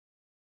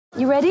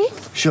You ready?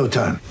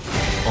 Showtime.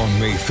 On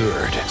May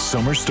 3rd,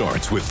 summer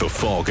starts with The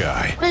Fall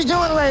Guy. Let's do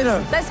it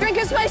later. Let's drink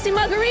a spicy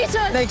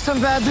margarita. Make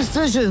some bad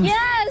decisions.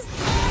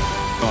 Yes!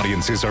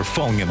 Audiences are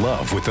falling in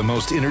love with the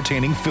most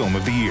entertaining film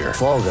of the year.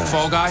 Fall Guy.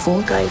 Fall Guy?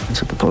 Fall Guy.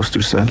 That's what the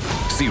poster said.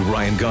 See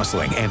Ryan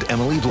Gosling and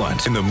Emily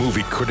Blunt in the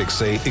movie critics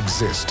say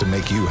exists to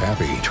make you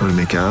happy. Trying to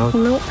make it out?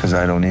 Nope. Because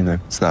I don't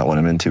either. It's not what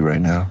I'm into right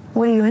now.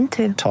 What are you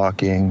into?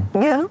 Talking.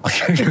 Yeah.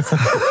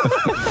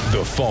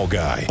 The Fall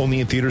Guy.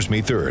 Only in theaters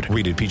May 3rd.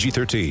 Rated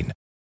PG-13.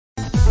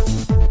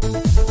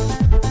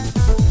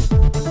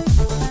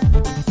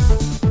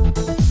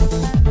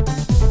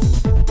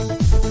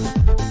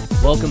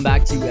 Welcome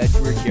back to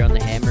Edgework here on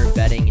the Hammer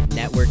Betting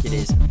Network. It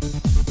is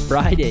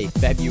Friday,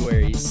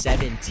 February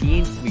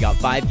 17th. We got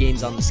 5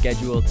 games on the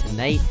schedule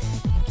tonight.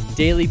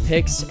 Daily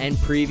picks and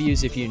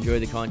previews. If you enjoy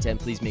the content,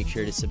 please make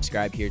sure to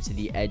subscribe here to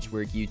the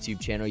Edgework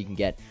YouTube channel. You can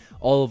get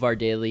all of our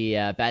daily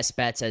best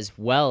bets as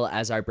well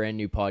as our brand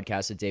new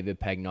podcast with David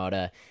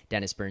Pagnotta,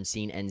 Dennis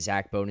Bernstein, and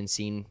Zack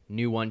Bodenstein.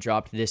 New one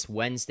dropped this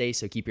Wednesday,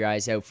 so keep your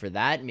eyes out for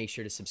that. Make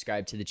sure to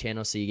subscribe to the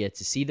channel so you get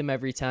to see them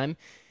every time.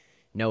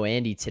 No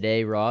Andy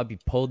today, Rob. You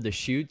pulled the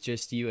shoot,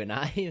 just you and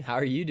I. How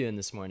are you doing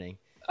this morning?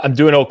 I'm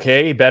doing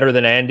okay, better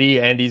than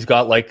Andy. Andy's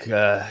got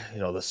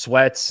the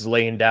sweats,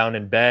 laying down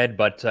in bed,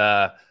 but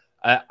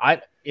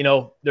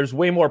there's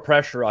way more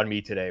pressure on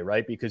me today,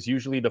 right? Because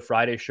usually the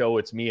Friday show,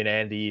 it's me and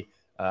Andy.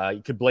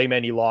 You could blame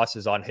any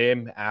losses on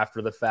him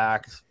after the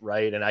fact,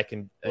 right? And I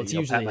can it's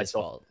usually his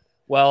fault.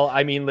 Well,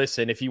 I mean,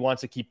 listen, if he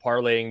wants to keep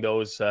parlaying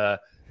those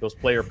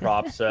player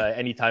props,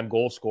 anytime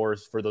goal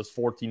scores for those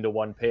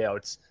 14-1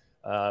 payouts,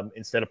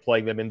 instead of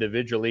playing them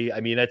individually,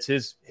 I mean, that's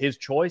his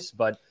choice.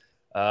 But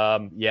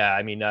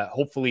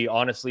hopefully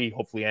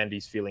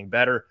Andy's feeling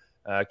better,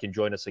 can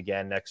join us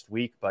again next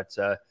week. But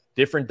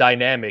different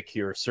dynamic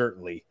here,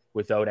 certainly,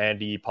 without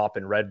Andy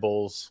popping Red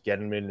Bulls,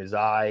 getting him in his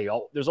eye.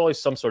 There's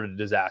always some sort of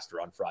disaster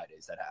on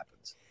Fridays that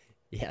happens.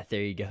 Yeah,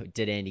 there you go.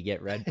 Did Andy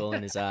get Red Bull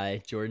in his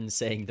eye? Jordan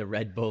saying the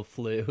Red Bull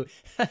flu.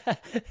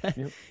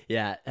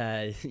 Yep.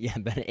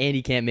 But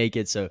Andy can't make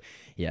it. So,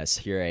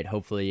 yes, you're right.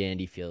 Hopefully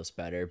Andy feels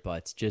better.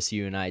 But just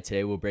you and I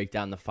today, we'll break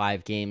down the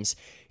 5 games,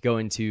 go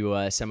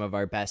into some of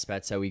our best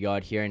bets that we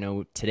got here. I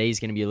know today's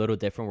going to be a little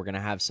different. We're going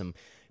to have some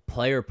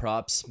player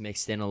props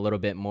mixed in a little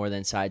bit more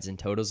than sides and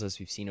totals as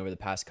we've seen over the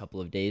past couple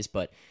of days.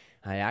 But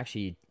I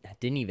actually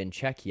didn't even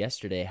check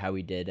yesterday how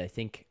we did. I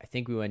think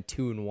we went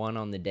 2-1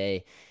 on the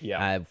day.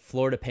 Yeah.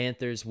 Florida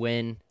Panthers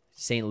win,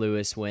 St.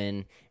 Louis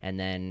win, and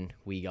then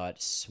we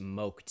got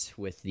smoked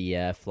with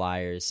the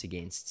Flyers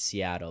against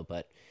Seattle.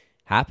 But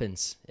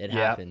happens. It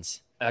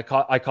happens. I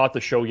caught the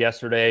show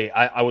yesterday.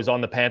 I was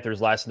on the Panthers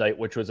last night,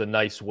 which was a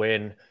nice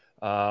win.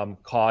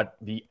 Caught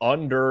the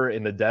under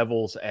in the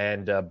Devils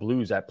and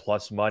Blues at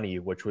plus money,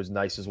 which was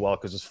nice as well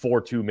because it's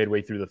 4-2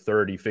 midway through the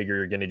third. You figure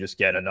you're going to just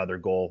get another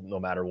goal no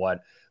matter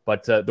what.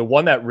 But the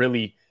one that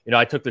really,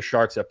 I took the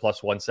Sharks at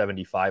plus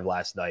 175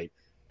 last night,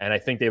 and I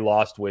think they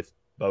lost with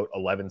about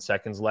 11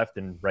 seconds left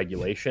in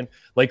regulation.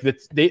 Like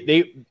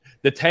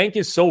the tank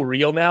is so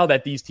real now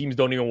that these teams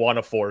don't even want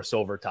to force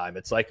overtime.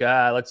 It's like,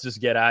 let's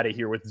just get out of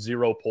here with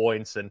 0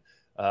 points. And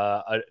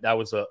that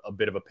was a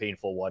bit of a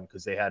painful one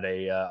because they had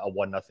a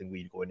 1-0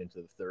 lead going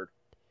into the third.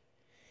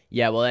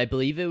 Yeah, well, I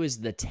believe it was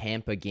the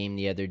Tampa game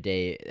the other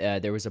day.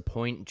 There was a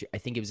point, I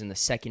think it was in the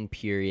second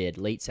period,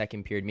 late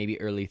second period, maybe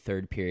early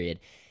third period.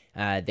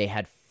 They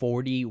had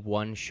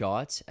 41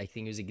 shots. I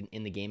think it was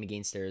in the game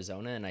against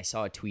Arizona, and I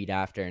saw a tweet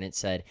after, and it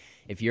said,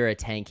 if you're a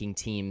tanking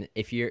team,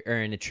 if you're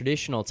in a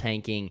traditional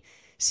tanking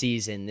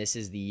season, this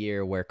is the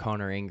year where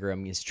Connor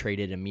Ingram is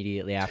traded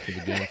immediately after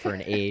the game for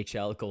an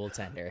AHL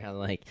goaltender. I'm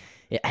like,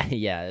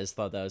 yeah, I just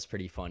thought that was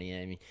pretty funny.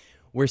 I mean,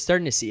 we're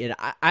starting to see it.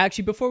 I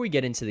actually, before we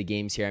get into the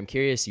games here, I'm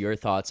curious your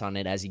thoughts on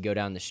it as you go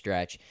down the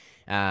stretch.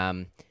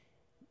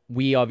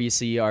 We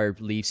obviously are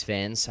Leafs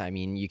fans. I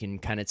mean, you can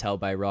kind of tell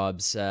by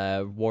Rob's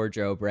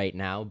wardrobe right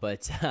now,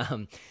 but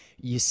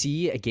you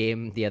see a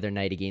game the other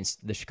night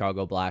against the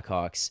Chicago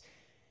Blackhawks.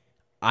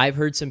 I've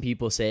heard some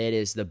people say it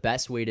is the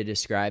best way to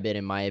describe it,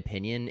 in my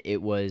opinion. It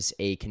was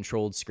a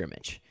controlled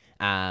scrimmage.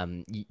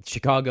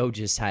 Chicago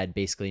just had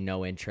basically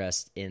no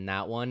interest in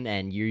that one,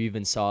 and you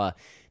even saw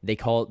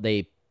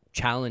they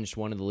challenged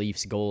one of the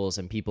Leafs' goals,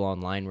 and people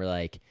online were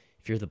like,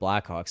 if you're the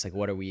Blackhawks, like,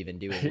 what are we even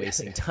doing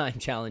wasting time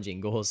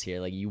challenging goals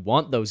here? Like, you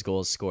want those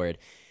goals scored.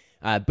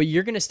 But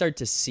you're going to start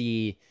to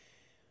see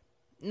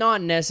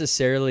not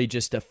necessarily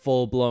just a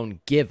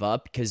full-blown give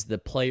up because the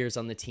players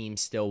on the team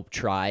still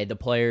try. The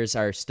players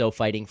are still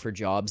fighting for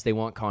jobs. They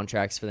want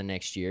contracts for the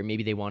next year.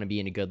 Maybe they want to be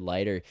in a good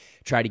light or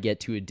try to get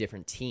to a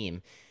different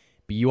team.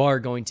 But you are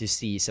going to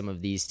see some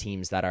of these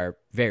teams that are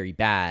very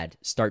bad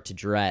start to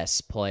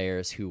dress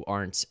players who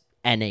aren't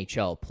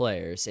NHL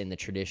players in the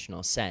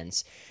traditional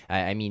sense.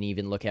 I mean,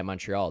 even look at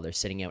Montreal. They're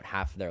sitting out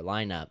half of their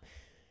lineup.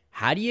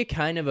 How do you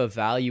kind of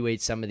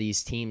evaluate some of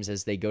these teams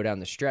as they go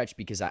down the stretch?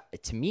 Because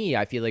to me,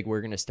 I feel like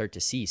we're going to start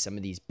to see some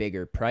of these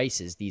bigger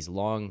prices, these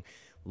long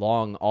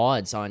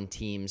odds on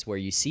teams where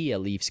you see a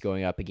Leafs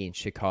going up against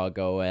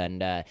Chicago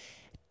and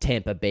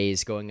Tampa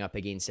Bay's going up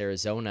against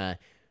Arizona.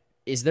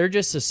 is there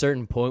just a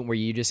certain point where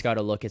you just got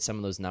to look at some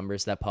of those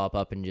numbers that pop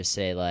up and just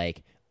say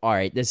like, all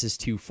right, this is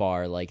too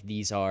far. Like,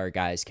 these are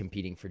guys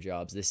competing for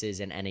jobs. This is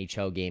an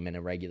NHL game in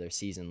a regular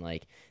season.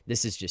 Like,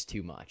 this is just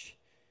too much.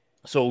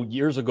 So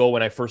years ago,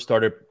 when I first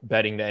started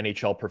betting the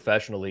NHL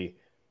professionally,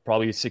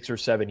 probably 6 or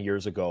 7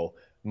 years ago,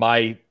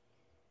 my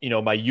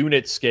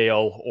unit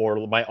scale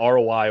or my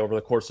ROI over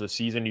the course of the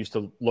season used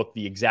to look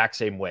the exact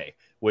same way,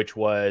 which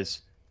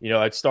was,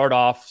 I'd start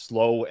off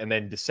slow and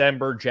then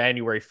December,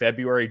 January,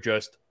 February,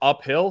 just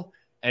uphill,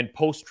 and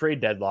post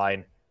trade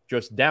deadline,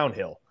 just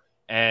downhill.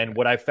 And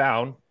what I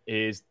found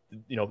is,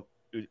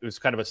 it was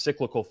kind of a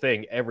cyclical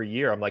thing every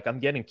year. I'm like, I'm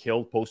getting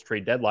killed post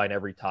trade deadline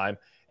every time.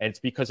 And it's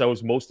because I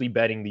was mostly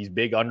betting these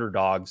big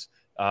underdogs,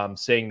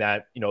 saying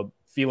that,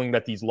 feeling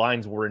that these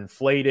lines were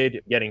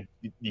inflated, getting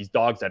these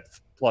dogs at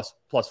plus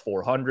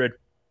 400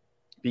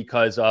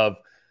 because of,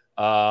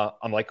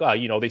 I'm like,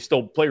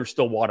 players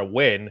still want to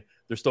win.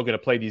 They're still going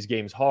to play these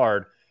games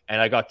hard. And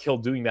I got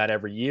killed doing that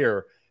every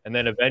year. And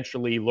then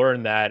eventually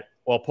learned that,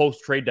 well,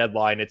 post trade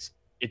deadline, it's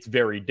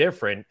very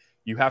different.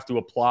 You have to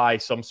apply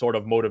some sort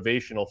of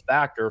motivational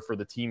factor for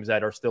the teams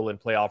that are still in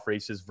playoff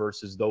races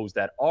versus those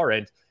that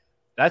aren't.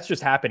 That's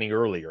just happening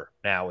earlier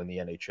now in the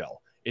NHL.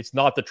 It's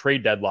not the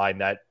trade deadline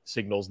that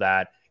signals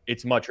that.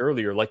 It's much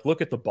earlier. Like,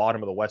 look at the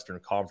bottom of the Western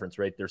Conference,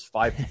 right? There's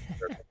 5 teams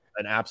that are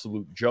an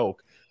absolute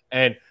joke.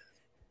 And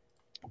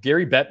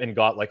Gary Bettman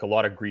got like a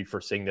lot of grief for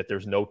saying that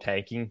there's no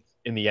tanking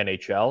in the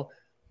NHL.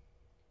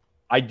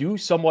 I do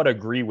somewhat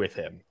agree with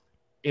him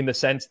in the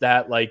sense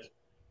that, like,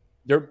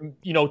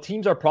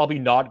 teams are probably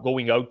not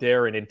going out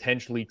there and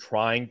intentionally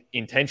trying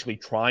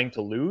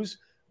to lose,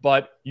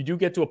 but you do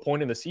get to a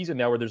point in the season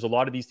now where there's a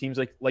lot of these teams,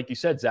 like you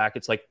said, Zach,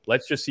 it's like,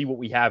 let's just see what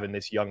we have in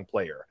this young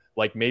player.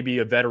 Like, maybe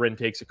a veteran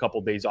takes a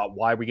couple days off.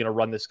 Why are we going to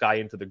run this guy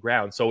into the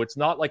ground? So it's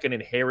not like an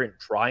inherent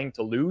trying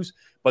to lose,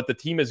 but the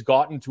team has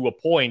gotten to a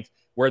point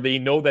where they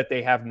know that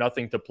they have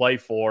nothing to play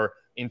for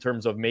in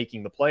terms of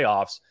making the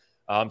playoffs.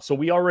 So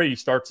we already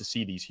start to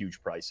see these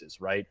huge prices,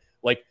 right?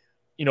 Like,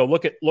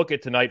 look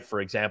at tonight, for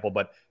example,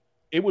 but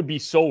it would be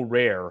so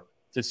rare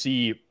to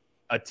see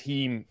a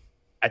team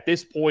at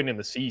this point in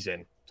the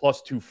season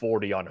plus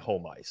 240 on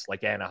home ice,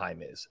 like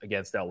Anaheim is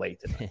against LA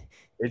tonight.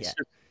 It's,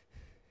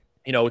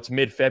 it's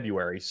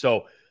mid-February.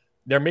 So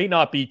there may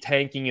not be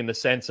tanking in the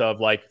sense of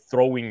like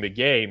throwing the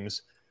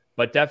games,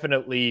 but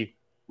definitely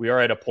we are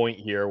at a point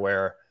here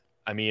where,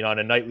 I mean, on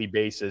a nightly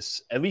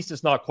basis, at least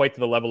it's not quite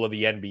to the level of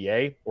the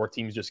NBA where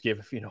teams just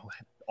give,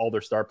 all their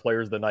star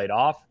players the night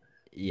off.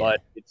 Yeah. But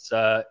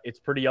it's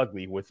pretty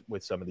ugly with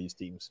some of these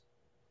teams.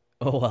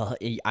 Oh, well,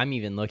 I'm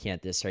even looking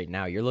at this right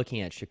now. You're looking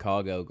at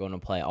Chicago going to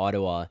play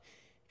Ottawa.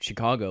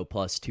 Chicago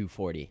plus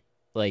 240.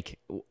 Like,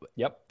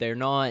 yep,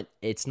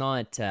 it's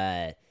not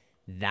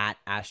that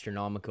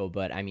astronomical,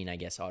 but I mean, I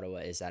guess Ottawa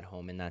is at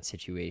home in that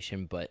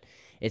situation, but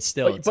it's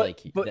still,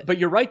 but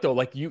you're right though.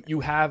 Like you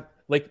have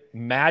like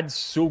Mads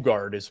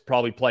Sugard is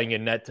probably playing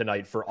in net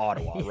tonight for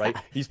Ottawa, yeah. Right?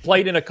 He's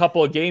played in a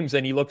couple of games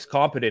and he looks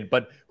competent,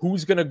 but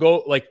who's going to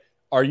go like,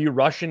 are you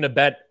rushing to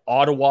bet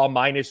Ottawa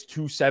minus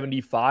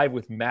 275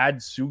 with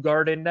Mads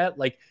Sugard in net?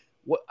 Like,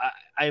 what?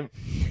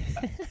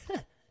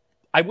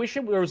 I wish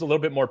there was a little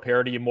bit more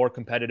parity and more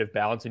competitive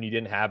balance, and you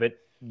didn't have it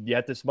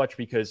yet this much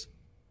because,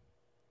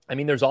 I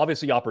mean, there's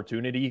obviously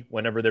opportunity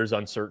whenever there's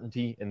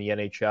uncertainty in the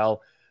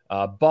NHL,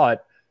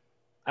 but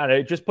I don't know,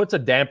 it just puts a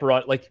damper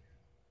on. Like,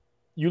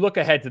 you look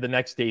ahead to the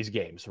next day's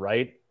games,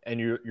 right? And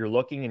you're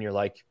looking and you're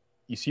like,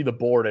 you see the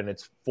board and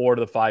it's 4 of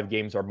the 5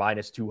 games are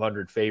minus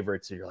 200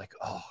 favorites. And you're like,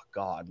 oh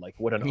God, like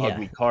what an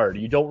ugly card.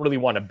 You don't really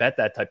want to bet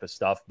that type of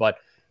stuff, but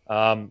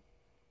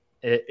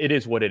it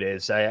is what it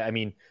is. I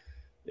mean,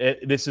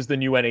 this is the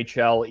new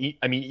NHL.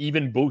 I mean,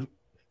 even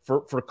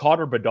for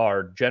Connor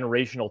Bedard,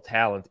 generational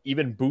talent,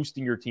 even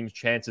boosting your team's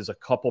chances a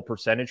couple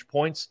percentage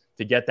points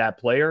to get that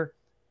player,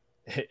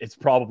 it's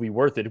probably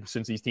worth it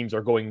since these teams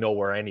are going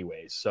nowhere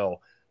anyways.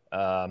 So,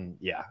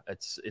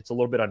 it's a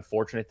little bit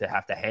unfortunate to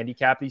have to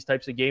handicap these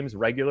types of games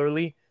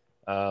regularly,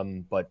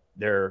 but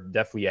there are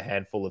definitely a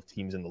handful of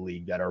teams in the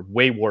league that are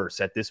way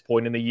worse at this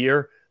point in the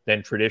year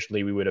than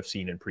traditionally we would have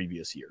seen in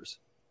previous years.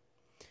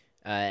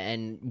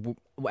 And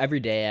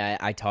every day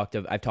I've talked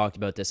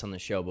about this on the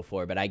show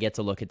before, but I get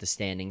to look at the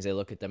standings. I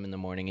look at them in the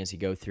morning as you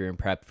go through and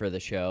prep for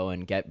the show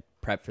and get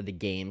prep for the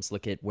games,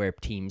 look at where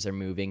teams are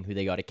moving, who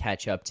they got to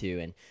catch up to.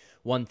 And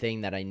one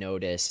thing that I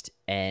noticed,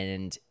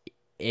 and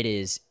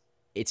it's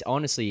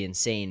honestly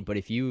insane, but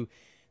if you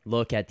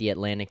look at the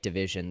Atlantic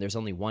Division, there's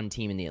only one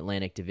team in the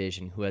Atlantic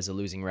Division who has a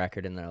losing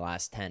record in their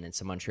last 10. It's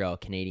the Montreal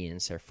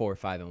Canadiens. They're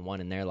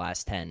 4-5-1 in their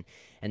last 10.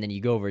 And then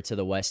you go over to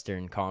the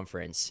Western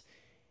Conference.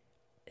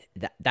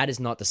 That is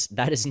not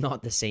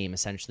the same,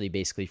 essentially,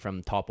 basically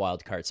from top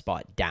wild card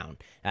spot down.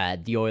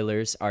 The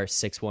Oilers are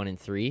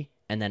 6-1-3,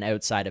 and then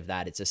outside of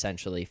that, it's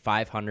essentially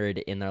 500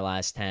 in their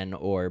last 10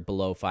 or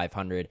below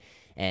 500.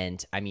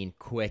 And I mean,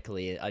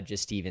 quickly, I'll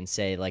just even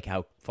say like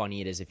how funny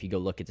it is if you go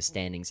look at the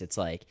standings. It's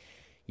like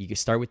you can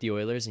start with the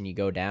Oilers and you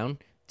go down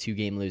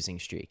 2-game losing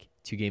streak,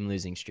 2-game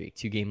losing streak,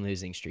 2-game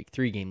losing streak,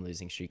 3-game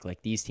losing streak.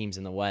 Like these teams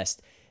in the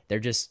West, they're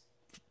just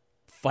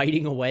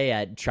fighting away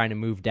at trying to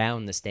move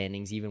down the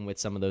standings, even with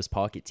some of those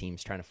pocket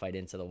teams trying to fight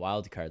into the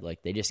wild card.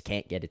 Like, they just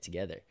can't get it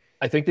together.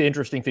 I think the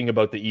interesting thing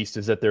about the East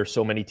is that there's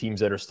so many teams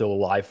that are still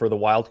alive for the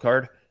wild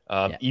card.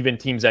 Even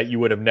teams that you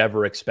would have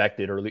never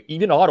expected, or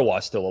even Ottawa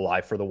is still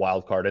alive for the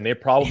wild card. And they're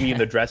probably in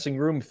the dressing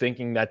room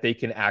thinking that they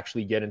can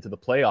actually get into the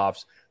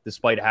playoffs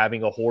despite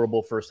having a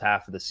horrible first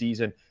half of the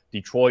season.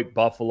 Detroit,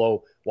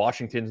 Buffalo,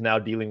 Washington's now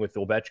dealing with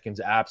Ovechkin's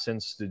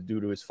absence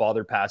due to his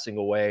father passing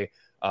away.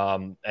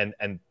 And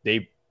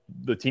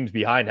the teams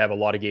behind have a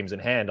lot of games in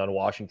hand on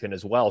Washington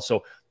as well.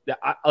 So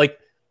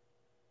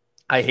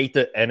I hate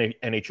the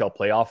NHL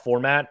playoff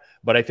format,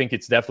 but I think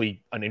it's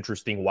definitely an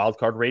interesting wild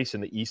card race in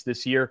the East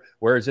this year.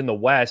 Whereas in the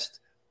West,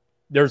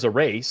 there's a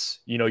race.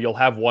 You'll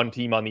have one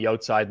team on the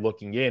outside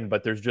looking in,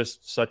 but there's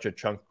just such a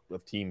chunk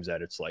of teams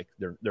that it's like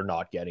they're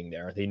not getting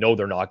there. They know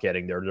they're not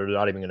getting there. They're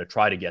not even going to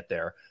try to get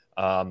there.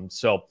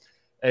 So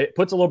it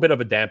puts a little bit of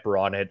a damper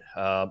on it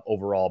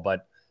overall,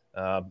 but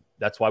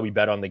that's why we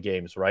bet on the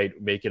games, right?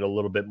 Make it a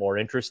little bit more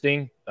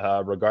interesting,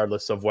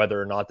 regardless of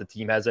whether or not the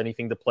team has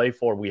anything to play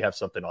for. We have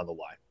something on the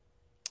line.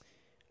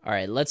 All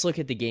right, let's look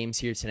at the games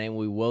here tonight.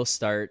 We will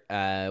start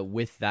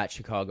with that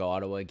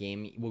Chicago-Ottawa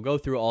game. We'll go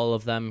through all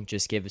of them,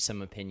 just give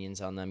some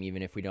opinions on them,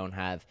 even if we don't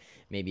have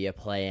maybe a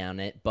play on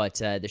it. But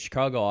the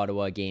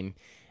Chicago-Ottawa game,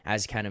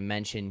 as kind of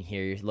mentioned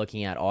here, you're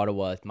looking at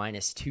Ottawa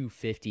minus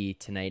 250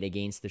 tonight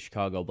against the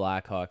Chicago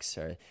Blackhawks.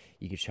 Or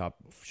you could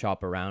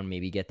shop around,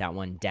 maybe get that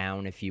one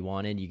down if you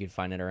wanted. You could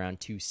find it around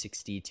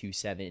 260,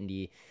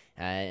 270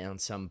 on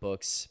some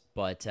books.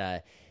 But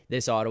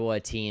this Ottawa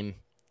team,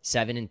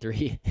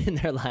 7-3 in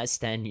their last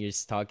 10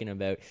 years, talking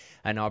about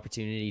an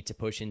opportunity to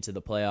push into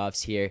the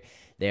playoffs here.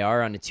 They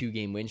are on a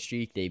 2-game win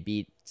streak. They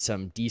beat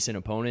some decent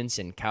opponents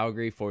in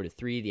Calgary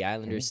 4-3, the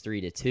Islanders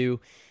 3-2,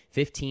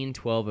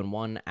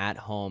 15-12-1 at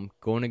home.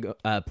 Going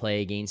to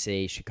play against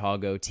a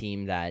Chicago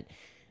team that,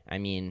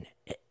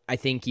 I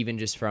think even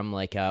just from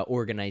like a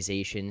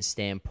organization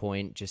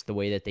standpoint, just the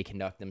way that they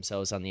conduct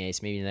themselves on the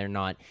ice, maybe they're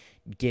not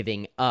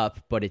giving up,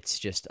 but it's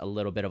just a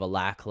little bit of a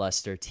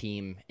lackluster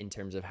team in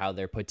terms of how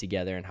they're put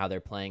together and how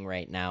they're playing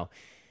right now.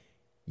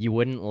 You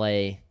wouldn't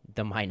lay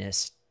the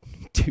minus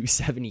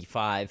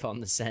 275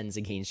 on the Sens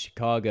against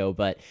Chicago,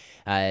 but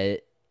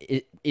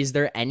is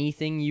there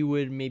anything you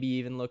would maybe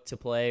even look to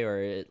play,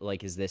 or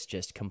like, is this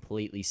just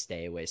completely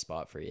stay away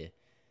spot for you?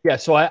 Yeah,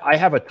 so I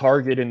have a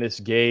target in this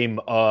game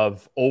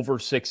of over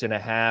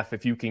 6.5.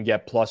 If you can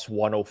get plus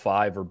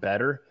 105 or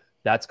better,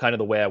 that's kind of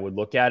the way I would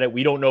look at it.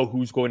 We don't know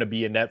who's going to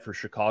be in net for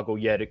Chicago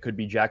yet. It could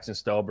be Jackson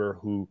Stauber,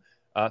 who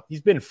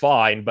he's been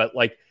fine, but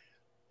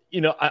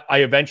I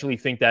eventually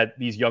think that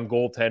these young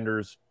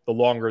goaltenders, the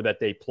longer that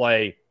they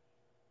play,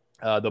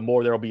 the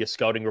more there'll be a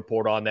scouting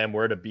report on them,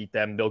 where to beat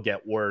them. They'll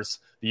get worse.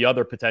 The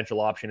other potential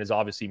option is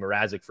obviously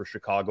Mrazek for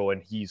Chicago,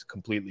 and he's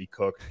completely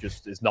cooked,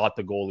 just is not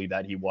the goalie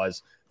that he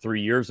was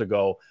 3 years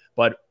ago.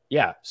 But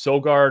yeah,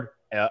 Sogard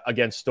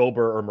against Stauber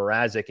or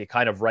Mrazek, it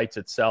kind of writes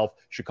itself.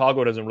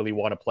 Chicago doesn't really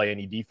want to play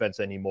any defense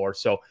anymore.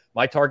 So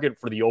my target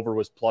for the over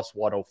was plus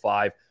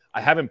 105.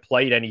 I haven't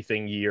played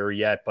anything here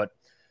yet, but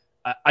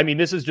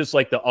this is just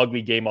like the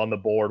ugly game on the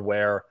board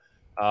where,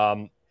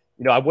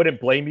 I wouldn't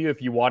blame you if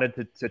you wanted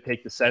to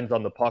take the Sens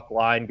on the puck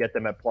line, get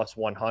them at plus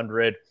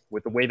 100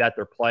 with the way that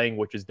they're playing,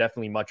 which is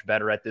definitely much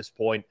better at this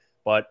point.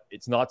 But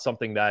it's not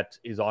something that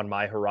is on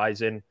my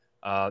horizon,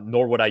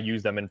 nor would I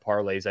use them in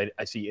parlays.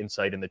 I see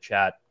Insight in the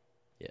chat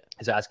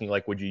is asking,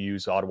 would you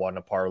use Ottawa in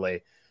a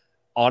parlay?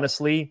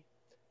 Honestly,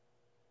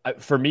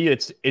 for me,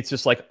 it's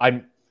just like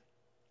I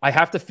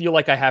have to feel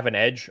like I have an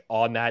edge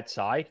on that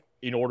side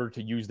in order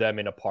to use them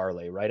in a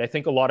parlay, right? I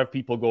think a lot of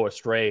people go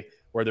astray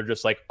where they're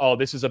just like, oh,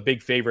 this is a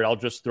big favorite, I'll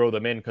just throw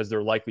them in because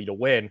they're likely to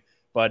win.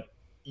 But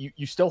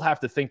you still have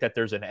to think that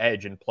there's an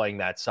edge in playing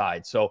that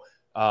side. So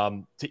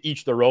to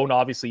each their own,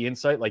 obviously,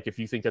 Insight. Like, if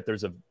you think that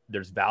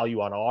there's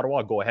value on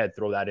Ottawa, go ahead,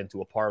 throw that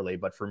into a parlay.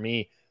 But for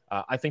me,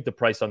 I think the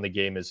price on the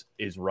game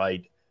is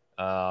right.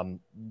 I'll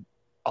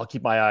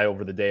keep my eye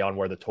over the day on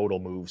where the total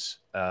moves,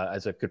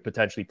 as I could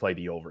potentially play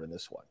the over in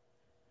this one.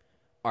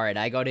 All right,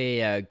 I got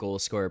a goal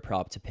scorer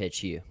prop to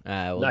pitch you.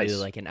 We'll do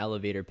like an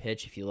elevator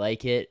pitch. If you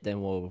like it,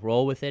 then we'll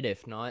roll with it.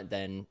 If not,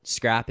 then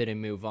scrap it and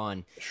move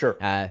on. Sure.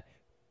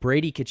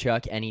 Brady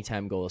Tkachuk,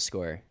 anytime goal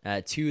scorer.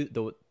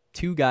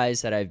 Two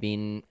guys that I've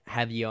been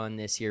heavy on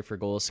this year for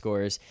goal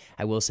scorers.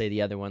 I will say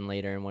the other one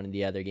later in one of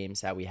the other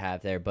games that we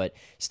have there, but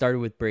started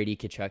with Brady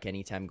Tkachuk,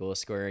 anytime goal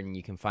scorer, and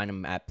you can find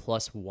him at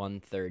plus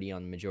 130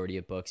 on the majority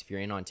of books. If you're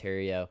in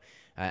Ontario,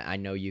 I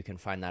know you can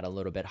find that a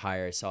little bit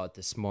higher. I saw it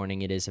this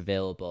morning. It is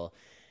available.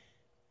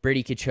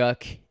 Brady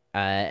Tkachuk,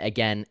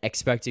 again,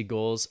 expected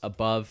goals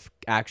above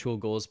actual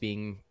goals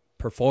being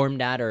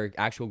performed at or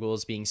actual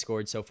goals being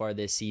scored so far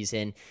this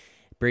season.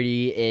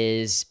 Brady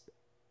is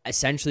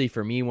essentially,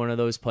 for me, one of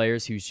those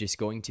players who's just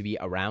going to be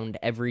around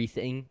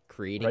everything,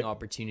 creating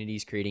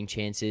opportunities, creating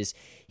chances.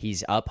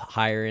 He's up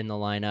higher in the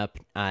lineup.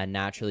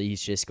 Naturally,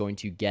 he's just going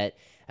to get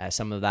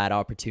some of that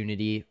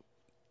opportunity.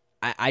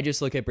 I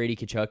just look at Brady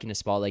Tkachuk in a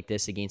spot like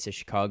this against a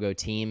Chicago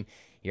team.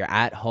 You're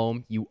at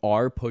home. You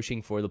are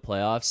pushing for the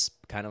playoffs,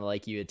 kind of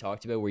like you had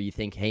talked about, where you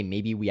think, hey,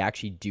 maybe we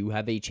actually do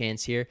have a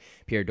chance here.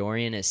 Pierre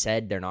Dorian has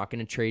said they're not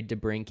going to trade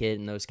DeBrincat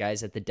and those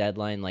guys at the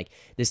deadline. Like,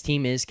 this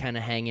team is kind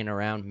of hanging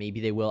around. Maybe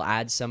they will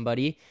add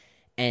somebody.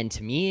 And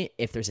to me,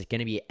 if there's going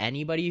to be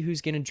anybody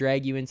who's going to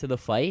drag you into the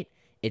fight,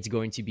 it's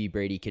going to be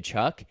Brady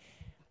Tkachuk.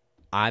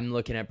 I'm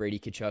looking at Brady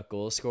Tkachuk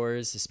goal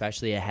scorers,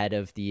 especially ahead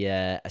of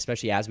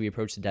especially as we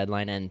approach the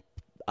deadline, and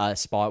a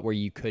spot where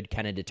you could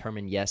kind of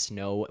determine yes,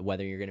 no,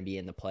 whether you're going to be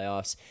in the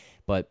playoffs.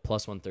 But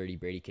plus 130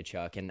 Brady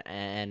Tkachuk,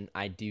 and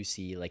I do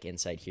see like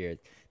insight here.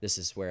 This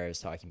is where I was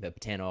talking about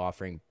Patano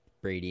offering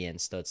Brady and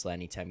Stutzla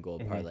anytime goal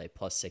parlay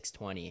plus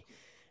 620.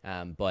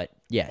 But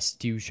yes,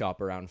 do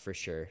shop around for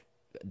sure.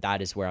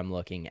 That is where I'm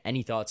looking.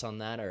 Any thoughts on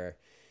that or?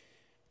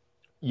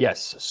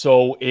 Yes.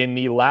 So in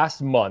the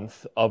last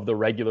month of the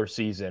regular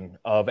season,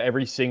 of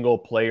every single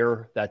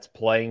player that's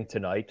playing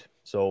tonight,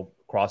 so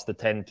across the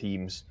 10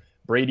 teams,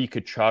 Brady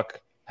Tkachuk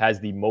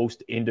has the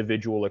most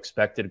individual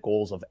expected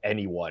goals of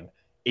anyone.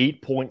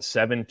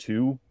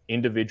 8.72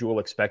 individual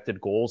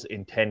expected goals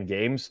in 10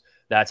 games.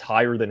 That's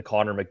higher than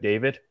Connor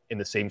McDavid in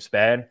the same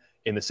span,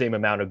 in the same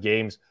amount of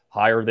games,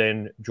 higher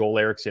than Joel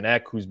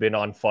Eriksson-Ek, who's been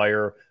on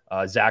fire,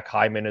 Zach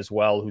Hyman as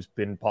well, who's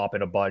been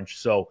popping a bunch.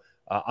 So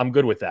I'm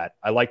good with that.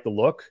 I like the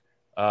look.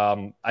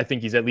 I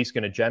think he's at least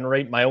going to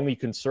generate. My only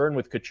concern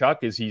with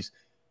Tkachuk is he's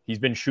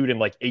been shooting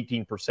like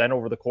 18%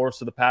 over the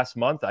course of the past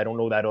month. I don't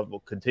know that it will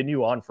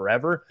continue on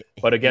forever,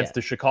 but against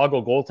the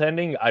Chicago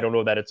goaltending, I don't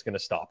know that it's going to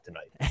stop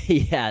tonight.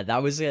 Yeah,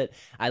 that was it.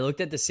 I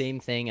looked at the same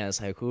thing. I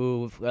was like,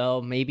 ooh,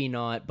 well, maybe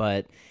not.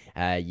 But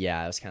I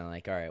was kind of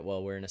like, all right,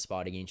 well, we're in a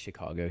spot against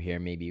Chicago here.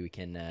 Maybe we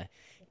can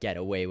get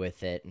away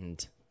with it.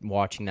 And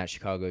watching that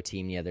Chicago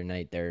team the other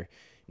night, they're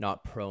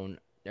prone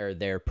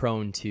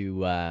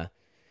to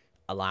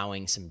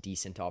allowing some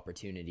decent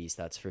opportunities,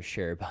 that's for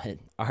sure. But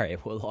all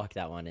right, we'll lock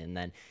that one in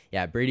then.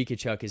 Yeah, Brady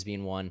Tkachuk has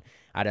been one.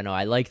 I don't know.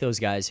 I like those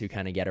guys who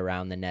kind of get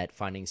around the net,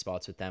 finding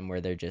spots with them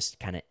where they're just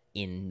kind of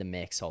in the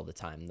mix all the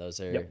time. Those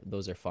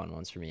are fun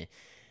ones for me.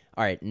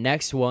 All right,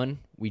 next one.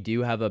 We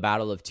do have a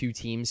battle of two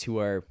teams who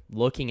are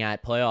looking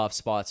at playoff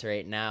spots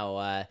right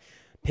now.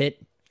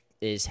 Pitt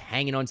is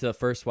hanging on to the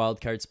first wild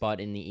card spot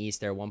in the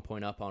East. They're 1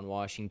 point up on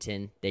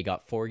Washington. They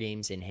got 4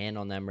 games in hand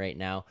on them right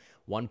now.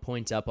 1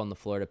 point up on the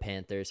Florida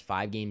Panthers.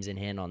 5 games in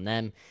hand on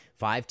them.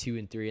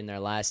 5-2-3 in their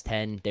last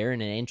 10. They're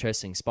in an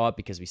interesting spot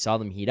because we saw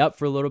them heat up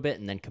for a little bit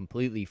and then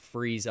completely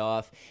freeze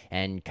off,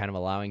 and kind of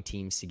allowing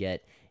teams to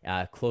get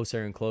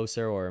closer and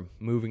closer or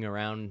moving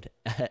around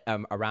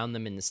around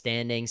them in the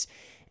standings.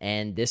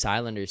 And this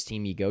Islanders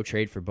team, you go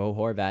trade for Bo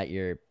Horvat,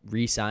 you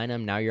re-sign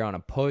him. Now you're on a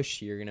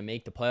push. You're going to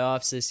make the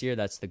playoffs this year.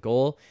 That's the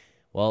goal.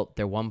 Well,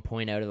 they're 1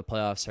 point out of the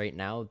playoffs right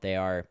now. They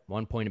are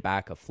 1 point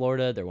back of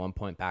Florida. They're 1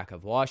 point back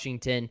of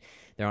Washington.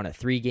 They're on a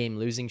 3-game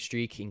losing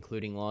streak,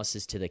 including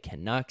losses to the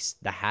Canucks,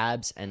 the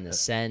Habs, and the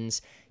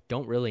Sens.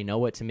 Don't really know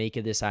what to make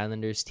of this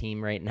Islanders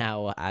team right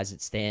now as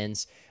it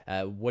stands.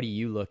 What do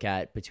you look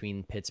at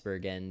between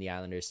Pittsburgh and the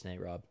Islanders tonight,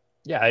 Rob?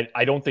 Yeah,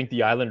 I don't think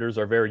the Islanders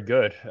are very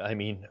good. I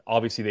mean,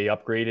 obviously they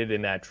upgraded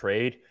in that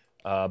trade,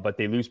 but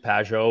they lose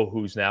Pajot,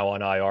 who's now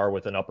on IR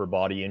with an upper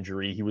body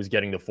injury. He was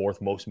getting the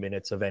 4th most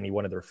minutes of any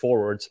one of their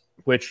forwards,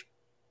 which,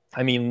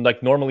 I mean,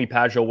 like normally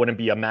Pajot wouldn't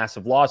be a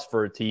massive loss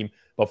for a team,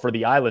 but for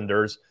the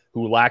Islanders,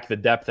 who lack the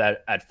depth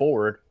at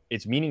forward,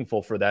 it's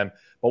meaningful for them.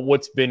 But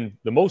what's been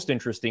the most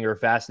interesting or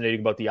fascinating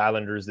about the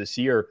Islanders this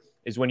year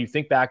is when you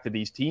think back to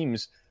these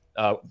teams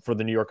for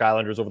the New York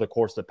Islanders over the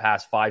course of the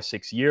past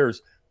 5-6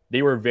 years,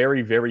 they were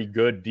very, very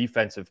good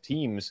defensive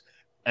teams,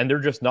 and they're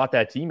just not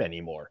that team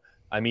anymore.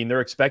 I mean,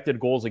 their expected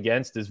goals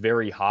against is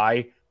very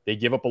high. They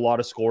give up a lot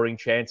of scoring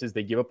chances.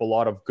 They give up a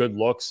lot of good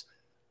looks.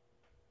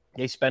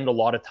 They spend a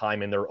lot of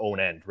time in their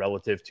own end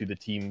relative to the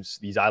teams,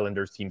 these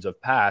Islanders teams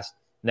of past.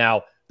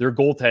 Now, their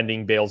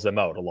goaltending bails them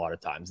out a lot of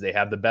times. They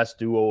have the best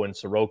duo in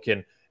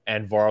Sorokin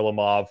and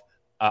Varlamov.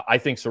 I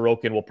think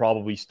Sorokin will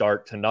probably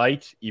start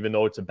tonight, even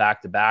though it's a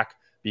back-to-back,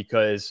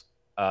 because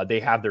they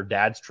have their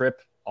dad's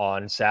trip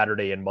on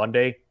Saturday and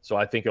Monday. So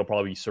I think it'll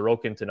probably be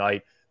Sorokin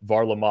tonight,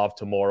 Varlamov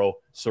tomorrow,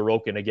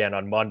 Sorokin again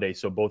on Monday.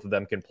 So both of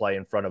them can play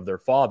in front of their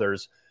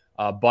fathers.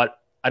 But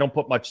I don't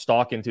put much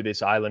stock into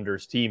this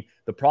Islanders team.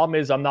 The problem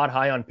is I'm not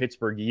high on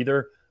Pittsburgh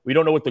either. We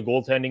don't know what the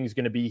goaltending is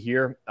going to be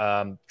here.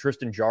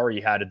 Tristan Jarry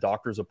had a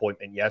doctor's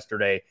appointment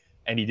yesterday,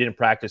 and he didn't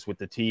practice with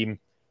the team.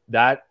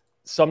 That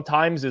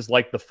sometimes is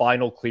like the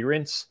final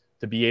clearance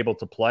to be able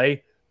to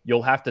play.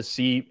 You'll have to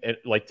see,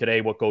 like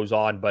today, what goes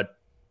on. But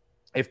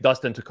if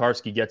Dustin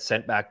Tokarski gets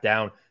sent back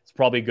down, it's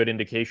probably a good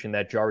indication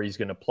that Jarry's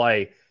going to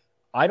play.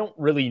 I don't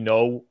really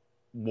know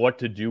what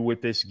to do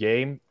with this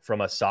game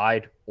from a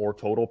side or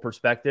total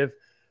perspective,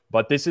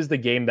 but this is the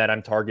game that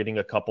I'm targeting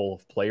a couple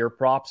of player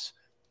props.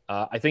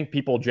 I think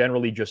people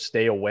generally just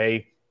stay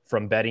away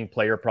from betting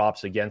player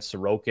props against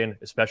Sorokin,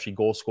 especially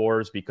goal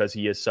scorers, because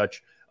he is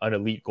such an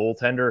elite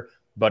goaltender.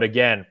 But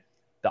again,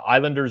 the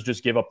Islanders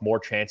just give up more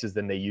chances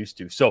than they used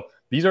to. So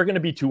these are going to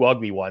be 2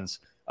 ugly ones.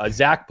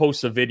 Zack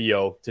posts a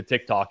video to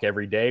TikTok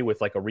every day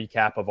with like a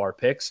recap of our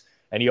picks.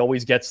 And he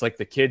always gets like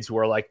the kids who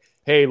are like,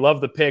 hey,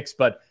 love the picks,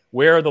 but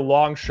where are the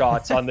long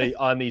shots on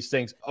these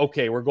things?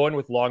 Okay, we're going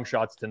with long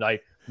shots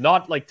tonight,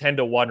 not like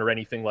 10-1 or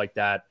anything like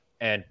that.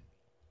 And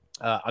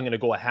I'm going to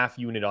go a half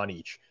unit on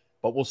each.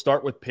 But we'll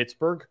start with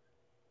Pittsburgh.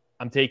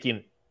 I'm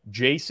taking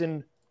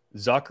Jason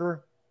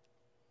Zucker,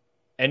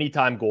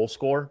 anytime goal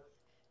scorer,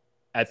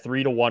 at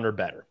 3-1 or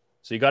better.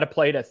 So you got to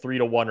play it at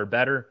 3-1 or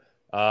better.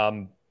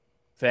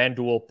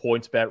 FanDuel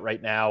points bet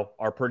right now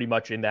are pretty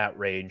much in that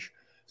range.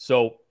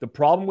 So the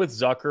problem with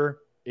Zucker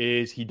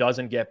is he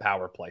doesn't get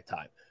power play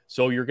time.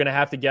 So you're going to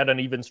have to get an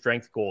even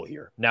strength goal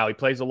here. Now, he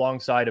plays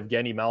alongside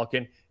Evgeny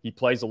Malkin. He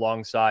plays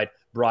alongside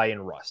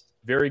Brian Rust.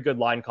 Very good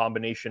line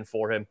combination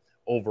for him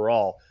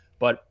overall.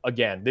 But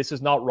again, this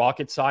is not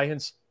rocket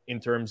science in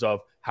terms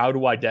of how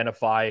to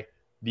identify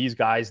these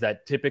guys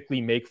that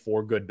typically make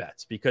 4 good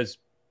bets. Because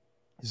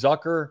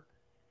Zucker,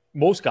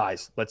 most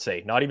guys, let's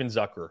say, not even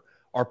Zucker,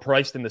 are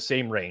priced in the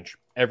same range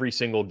every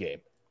single game,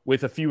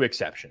 with a few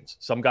exceptions.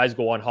 Some guys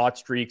go on hot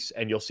streaks,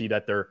 and you'll see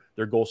that their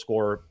goal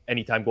scorer,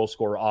 anytime goal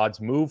scorer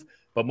odds move.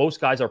 But most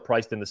guys are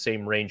priced in the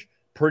same range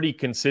pretty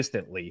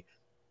consistently.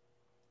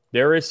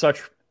 There is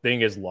such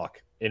thing as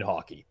luck in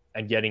hockey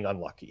and getting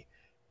unlucky.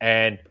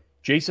 And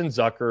Jason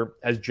Zucker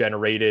has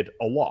generated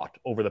a lot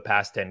over the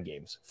past 10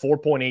 games.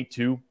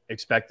 4.82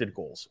 expected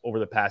goals over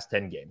the past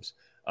 10 games.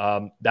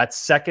 That's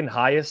second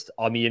highest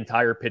on the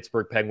entire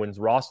Pittsburgh Penguins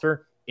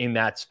roster in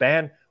that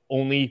span,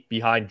 only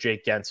behind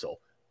Jake Gensel.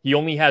 He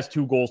only has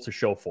 2 goals to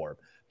show for him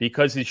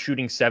because he's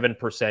shooting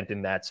 7%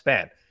 in that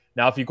span.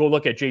 Now, if you go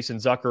look at Jason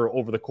Zucker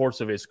over the course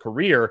of his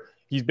career,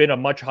 he's been a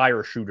much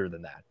higher shooter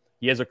than that.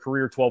 He has a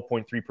career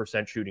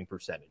 12.3% shooting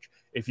percentage.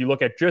 If you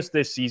look at just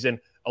this season,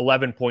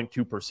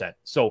 11.2%.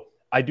 So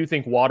I do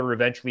think water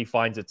eventually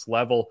finds its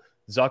level.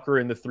 Zucker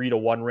in the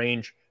 3-1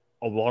 range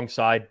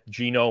alongside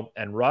Gino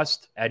and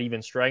Rust at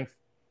even strength,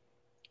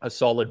 a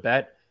solid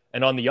bet.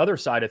 And on the other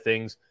side of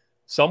things,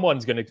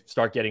 someone's going to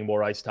start getting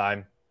more ice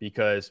time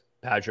because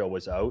Pajot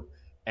was out.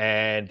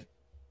 And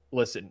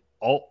listen,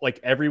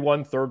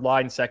 everyone, third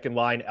line, second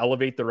line,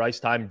 elevate their ice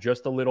time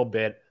just a little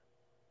bit.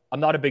 I'm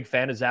not a big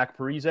fan of Zach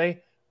Parise,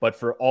 but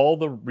for all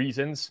the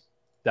reasons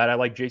that I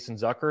like Jason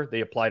Zucker,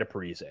 they apply to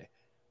Parise.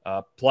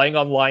 Playing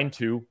on line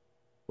 2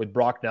 with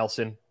Brock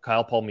Nelson,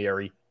 Kyle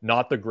Palmieri,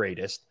 not the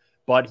greatest,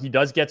 but he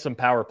does get some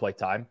power play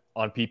time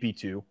on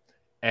PP2.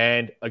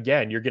 And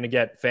again, you're going to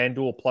get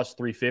FanDuel plus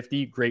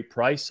 350, great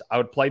price. I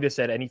would play this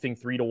at anything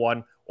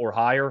 3-1 or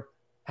higher.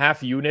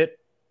 Half unit,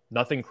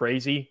 nothing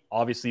crazy.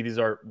 Obviously, these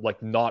are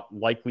not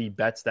likely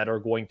bets that are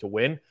going to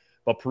win,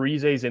 but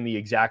Parise is in the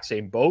exact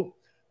same boat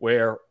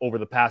where over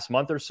the past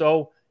month or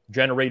so,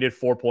 generated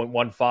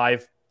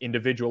 4.15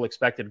 individual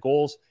expected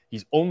goals.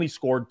 He's only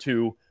scored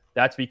 2.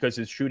 That's because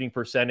his shooting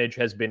percentage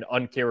has been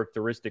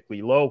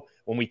uncharacteristically low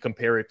when we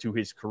compare it to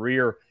his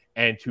career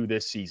and to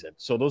this season.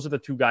 So those are the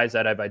 2 guys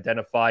that I've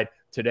identified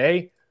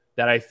today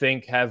that I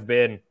think have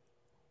been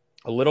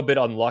a little bit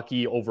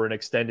unlucky over an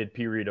extended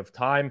period of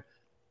time.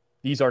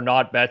 These are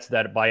not bets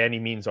that by any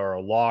means are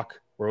a lock.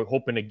 We're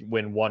hoping to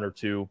win 1 or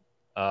 2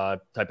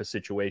 type of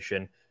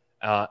situation.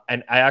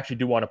 And I actually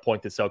do want to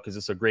point this out because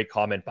it's a great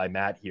comment by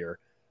Matt here.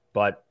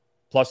 But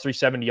plus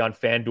 370 on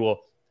FanDuel.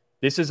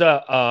 This is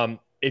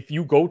if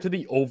you go to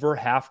the over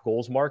half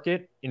goals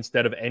market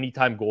instead of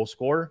anytime goal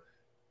scorer,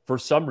 for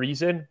some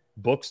reason,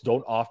 books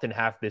don't often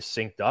have this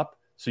synced up,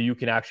 so you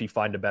can actually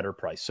find a better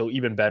price. So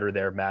even better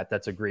there, Matt.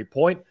 That's a great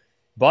point.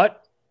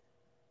 But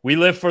we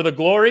live for the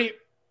glory.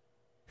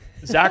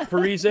 Zach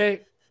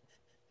Parise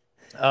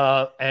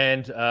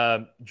and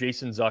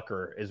Jason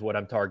Zucker is what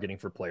I'm targeting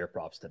for player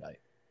props tonight.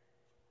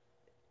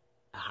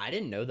 I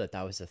didn't know that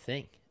was a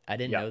thing. I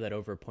didn't know that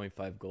over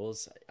 0.5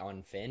 goals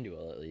on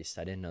FanDuel, at least.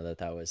 I didn't know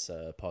that was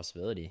a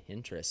possibility.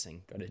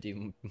 Interesting. Got to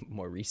do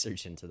more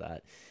research into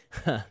that.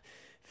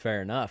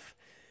 Fair enough.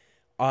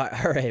 All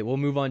right, we'll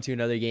move on to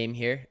another game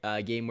here.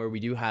 A game where we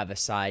do have a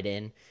side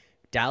in.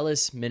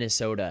 Dallas,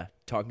 Minnesota.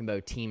 Talking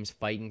about teams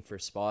fighting for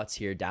spots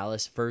here.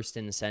 Dallas first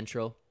in the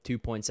Central. 2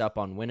 points up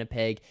on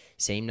Winnipeg.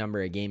 Same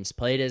number of games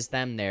played as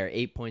them. They're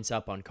 8 points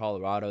up on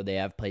Colorado. They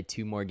have played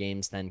 2 more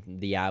games than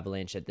the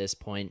Avalanche at this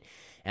point.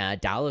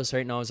 Dallas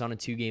right now is on a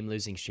 2-game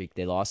losing streak.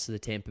 They lost to the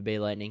Tampa Bay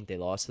Lightning. They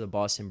lost to the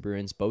Boston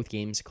Bruins. Both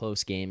games,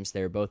 close games.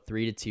 They're both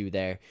 3-2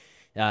 there.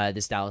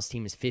 This Dallas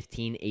team is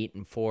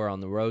 15-8-4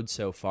 on the road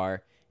so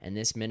far. And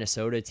this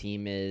Minnesota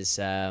team is...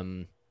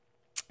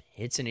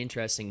 it's an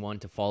interesting one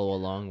to follow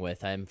along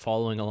with. I'm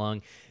following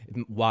along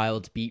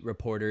Wild beat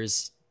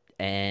reporters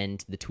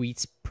and the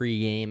tweets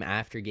pre-game,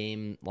 after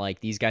game.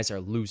 These guys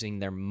are losing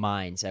their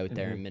minds out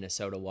there in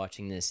Minnesota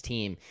watching this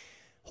team.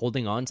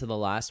 Holding on to the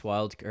last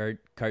wild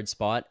card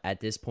spot at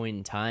this point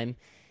in time.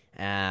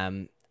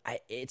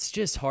 It's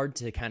just hard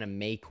to kind of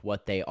make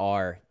what they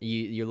are.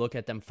 You look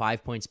at them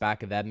 5 points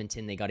back of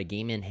Edmonton. They got a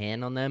game in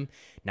hand on them.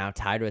 Now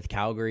tied with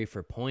Calgary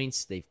for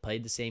points. They've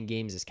played the same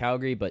games as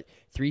Calgary, but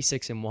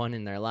 3-6-1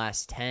 in their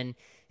last 10,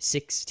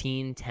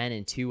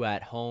 16-10-2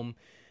 at home.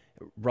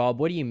 Rob,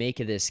 what do you make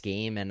of this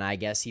game? And I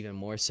guess even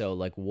more so,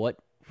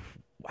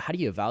 how do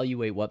you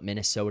evaluate what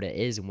Minnesota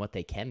is and what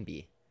they can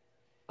be?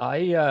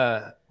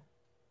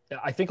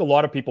 I think a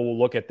lot of people will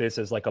look at this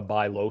as like a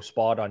buy low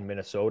spot on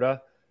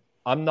Minnesota.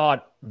 I'm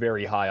not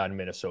very high on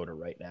Minnesota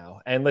right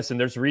now. And listen,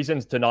 there's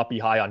reasons to not be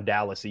high on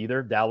Dallas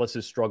either. Dallas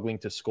is struggling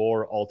to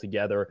score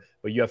altogether,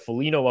 but you have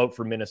Foligno out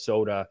for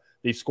Minnesota.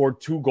 They've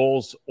scored 2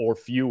 goals or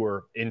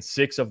fewer in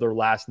 6 of their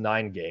last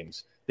 9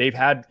 games. They've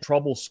had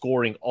trouble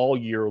scoring all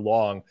year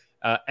long.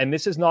 And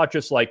this is not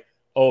just like,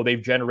 oh,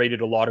 they've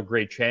generated a lot of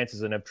great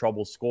chances and have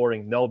trouble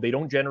scoring. No, they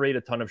don't generate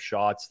a ton of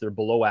shots. They're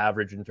below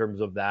average in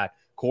terms of that.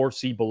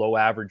 Corsi below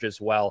average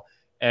as well.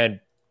 And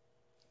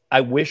I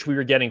wish we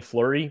were getting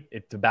Fleury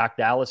to back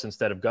Dallas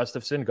instead of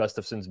Gustafsson.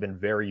 Gustafsson's been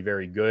very,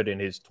 very good in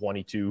his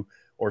 22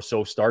 or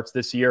so starts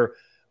this year.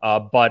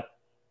 But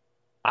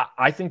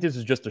I think this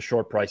is just a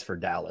short price for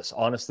Dallas.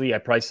 Honestly, I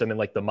priced them in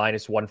like the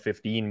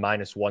 -115,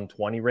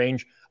 -120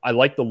 range. I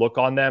like the look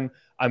on them.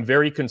 I'm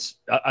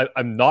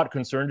I'm not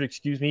concerned,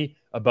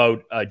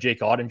 about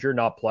Jake Ottinger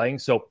not playing.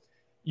 So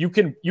you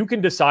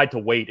can decide to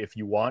wait if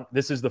you want.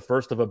 This is the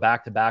first of a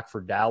back-to-back for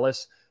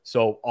Dallas.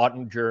 So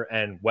Ottinger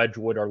and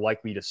Wedgwood are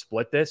likely to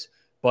split this.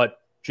 But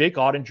Jake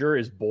Ottinger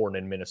is born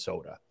in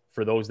Minnesota.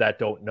 For those that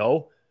don't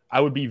know, I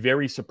would be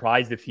very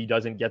surprised if he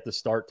doesn't get the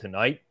start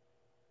tonight.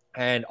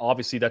 And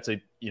obviously that's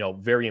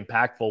very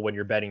impactful when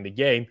you're betting the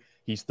game.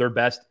 He's 3rd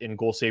best in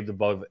goal saved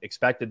above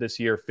expected this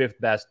year, 5th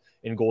best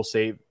in goal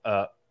save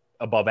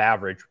above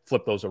average.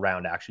 Flip those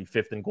around, actually.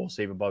 5th in goal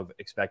save above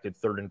expected,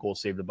 3rd in goal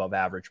saved above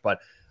average.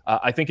 But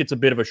I think it's a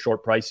bit of a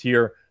short price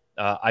here.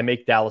 I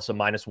make Dallas a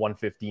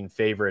 -115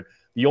 favorite.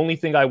 The only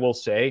thing I will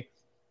say,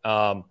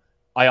 I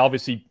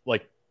obviously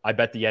I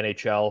bet the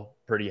NHL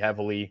pretty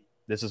heavily.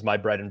 This is my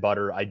bread and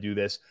butter. I do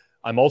this.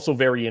 I'm also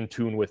very in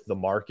tune with the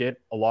market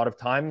a lot of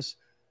times.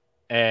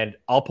 And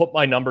I'll put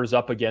my numbers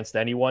up against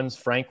anyone's,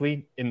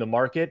 frankly, in the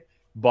market.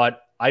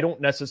 But I don't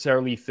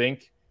necessarily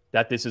think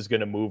that this is going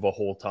to move a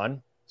whole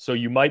ton. So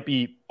you might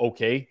be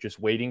okay just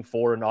waiting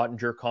for an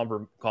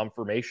Ottinger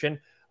confirmation.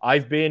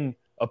 I've been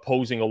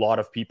opposing a lot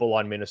of people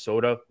on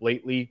Minnesota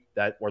lately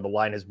where the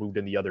line has moved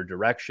in the other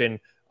direction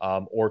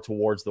or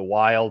towards the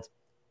Wild.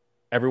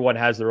 Everyone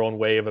has their own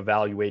way of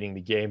evaluating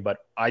the game,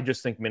 but I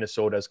just think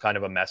Minnesota is kind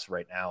of a mess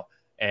right now.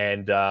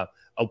 And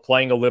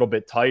playing a little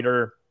bit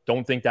tighter,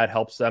 don't think that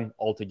helps them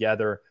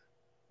altogether.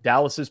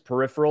 Dallas's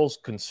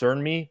peripherals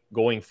concern me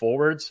going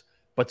forwards,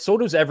 but so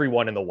does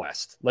everyone in the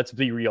West. Let's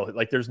be real.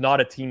 There's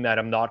not a team that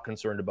I'm not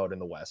concerned about in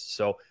the West.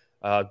 So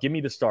give me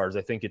the Stars.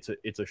 I think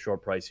it's a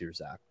short price here,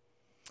 Zach.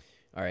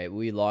 All right,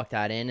 we lock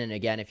that in. And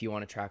again, if you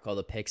want to track all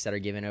the picks that are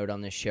given out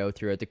on this show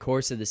throughout the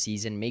course of the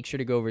season, make sure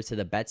to go over to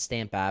the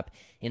BetStamp app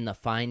in the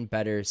Find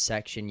Better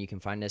section. You can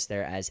find us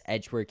there as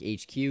Edgework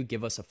HQ.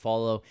 Give us a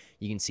follow.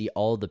 You can see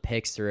all the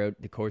picks throughout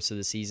the course of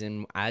the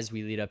season as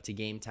we lead up to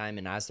game time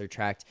and as they're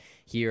tracked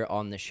here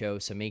on the show.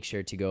 So make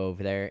sure to go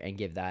over there and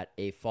give that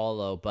a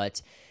follow.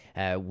 But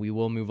we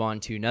will move on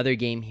to another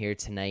game here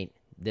tonight.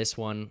 This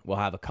one will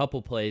have a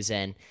couple plays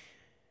in.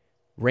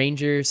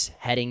 Rangers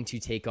heading to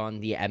take on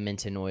the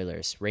Edmonton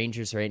Oilers.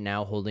 Rangers right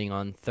now holding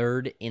on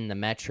 3rd in the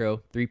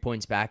Metro, 3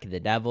 points back of the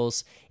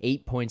Devils,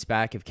 8 points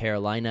back of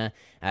Carolina.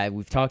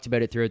 We've talked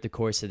about it throughout the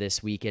course of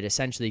this week. It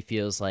essentially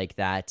feels like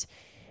that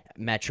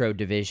Metro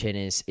division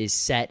is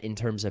set in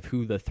terms of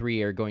who the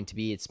 3 are going to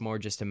be. It's more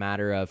just a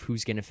matter of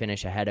who's going to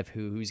finish ahead of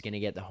who's going to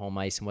get the home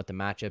ice and what the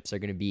matchups are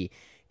going to be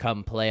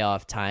come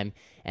playoff time.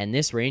 And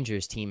this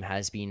Rangers team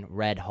has been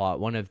red hot,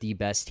 one of the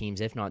best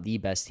teams, if not the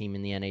best team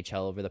in the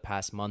NHL over the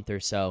past month or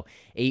so.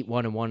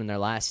 8-1-1 in their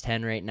last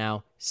 10 right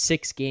now,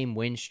 6-game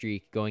win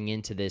streak going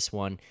into this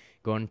one,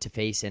 going to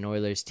face an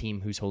Oilers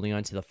team who's holding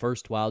on to the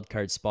first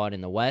wildcard spot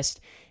in the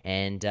West,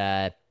 and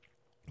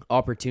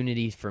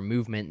opportunities for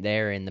movement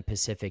there in the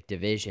Pacific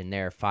Division.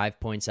 They're 5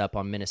 points up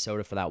on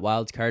Minnesota for that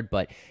wild card,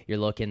 but you're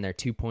looking, they're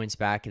 2 points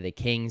back of the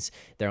Kings.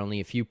 They're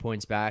only a few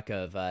points back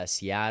of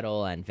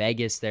Seattle and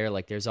Vegas there.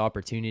 There's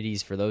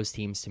opportunities for those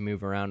teams to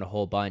move around a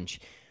whole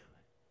bunch.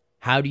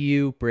 How do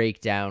you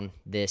break down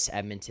this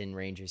Edmonton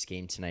Rangers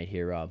game tonight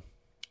here, Rob?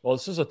 Well,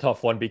 this is a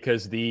tough one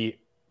because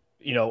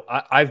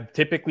I've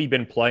typically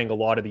been playing a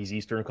lot of these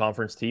Eastern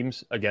Conference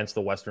teams against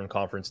the Western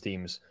Conference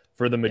teams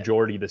for the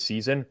majority of the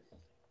season.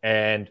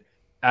 And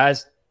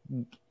as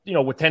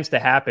what tends to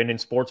happen in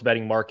sports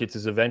betting markets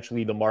is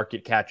eventually the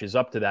market catches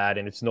up to that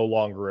and it's no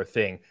longer a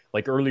thing.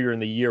 Like earlier in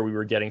the year, we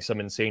were getting some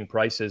insane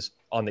prices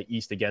on the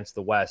East against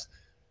the West.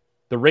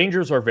 The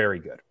Rangers are very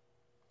good.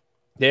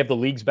 They have the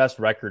league's best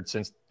record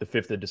since the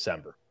 5th of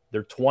December.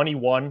 They're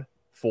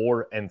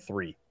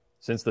 21-4-3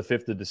 since the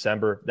 5th of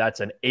December. That's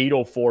an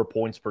 .804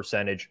 points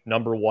percentage,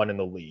 number 1 in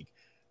the league.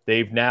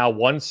 They've now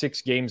won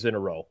 6 games in a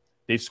row.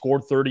 They've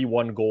scored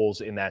 31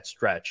 goals in that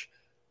stretch.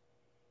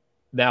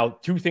 Now,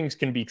 2 things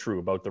can be true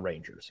about the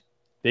Rangers.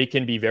 They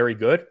can be very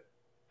good,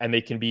 and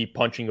they can be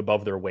punching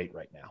above their weight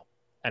right now.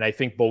 And I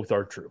think both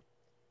are true.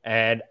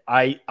 And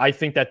I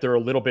think that they're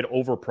a little bit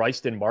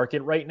overpriced in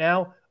market right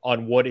now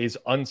on what is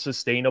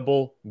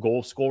unsustainable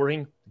goal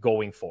scoring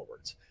going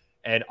forwards.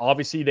 And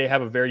obviously, they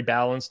have a very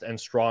balanced and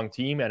strong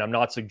team, and I'm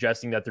not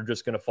suggesting that they're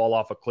just going to fall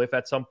off a cliff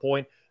at some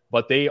point,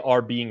 but they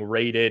are being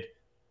rated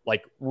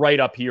right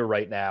up here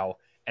right now.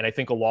 And I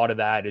think a lot of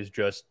that is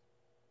just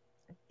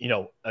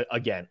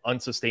again,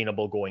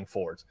 unsustainable going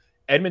forwards.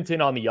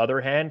 Edmonton, on the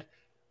other hand,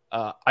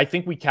 I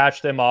think we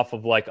catch them off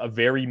of like a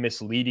very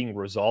misleading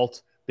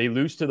result. They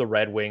lose to the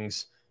Red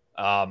Wings.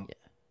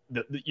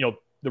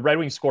 The Red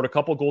Wings scored a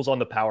couple goals on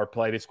the power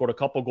play. They scored a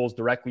couple goals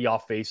directly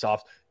off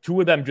faceoffs.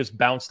 Two of them just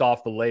bounced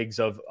off the legs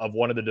of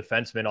one of the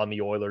defensemen on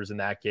the Oilers in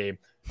that game.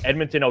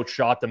 Edmonton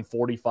outshot them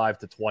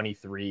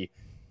 45-23.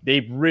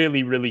 They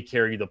really, really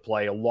carried the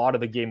play. A lot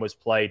of the game was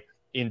played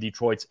in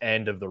Detroit's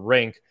end of the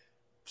rink.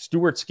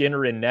 Stuart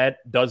Skinner in net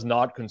does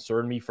not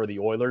concern me for the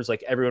Oilers.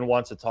 Like, everyone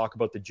wants to talk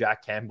about the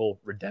Jack Campbell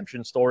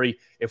redemption story.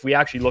 If we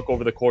actually look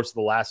over the course of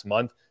the last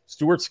month,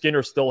 Stuart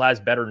Skinner still has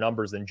better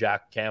numbers than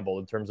Jack Campbell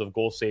in terms of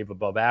goal save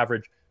above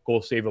average,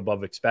 goal save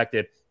above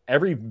expected.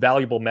 Every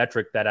valuable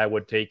metric that I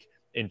would take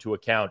into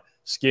account,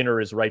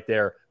 Skinner is right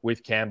there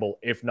with Campbell,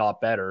 if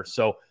not better.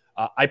 So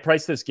I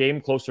priced this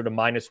game closer to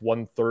minus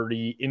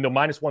 130, in the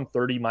minus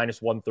 130,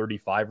 minus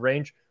 135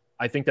 range.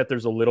 I think that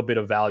there's a little bit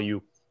of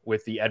value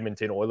with the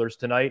Edmonton Oilers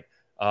tonight.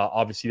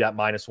 Obviously, that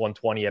minus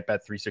 120 at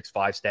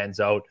Bet365 stands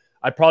out.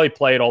 I'd probably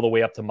play it all the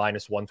way up to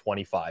minus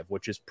 125,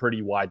 which is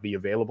pretty widely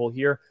available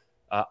here.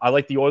 I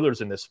like the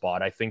Oilers in this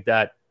spot. I think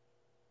that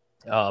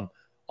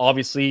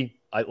obviously,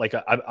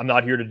 I'm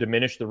not here to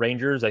diminish the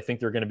Rangers. I think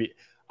they're going to be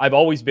 – I've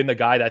always been the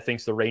guy that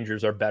thinks the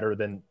Rangers are better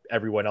than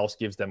everyone else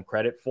gives them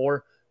credit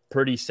for.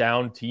 Pretty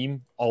sound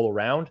team all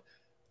around,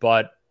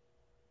 but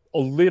a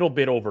little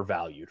bit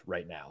overvalued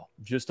right now.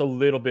 Just a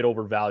little bit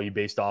overvalued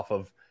based off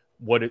of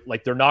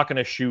they're not going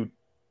to shoot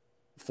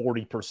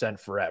 40%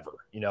 forever,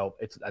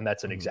 and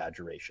that's an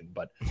exaggeration,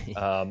 but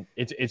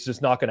it's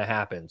just not going to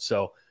happen.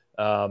 So,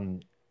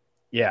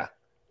 yeah,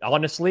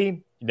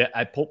 honestly,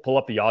 I pull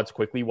up the odds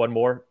quickly. One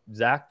more,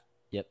 Zach.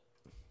 Yep.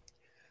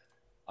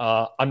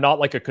 I'm not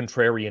like a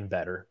contrarian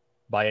bettor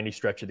by any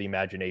stretch of the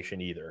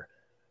imagination either.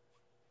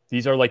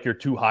 These are like your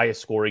two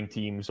highest scoring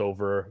teams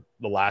over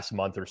the last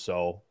month or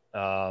so,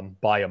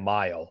 by a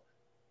mile.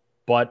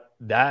 But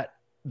the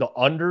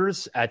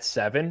unders at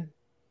 7,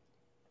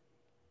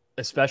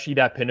 especially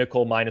that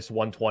Pinnacle minus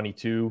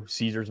 122,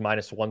 Caesars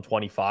minus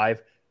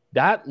 125,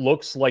 that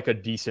looks like a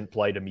decent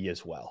play to me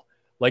as well.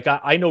 Like,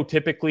 I know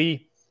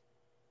typically,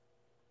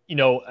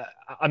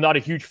 I'm not a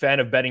huge fan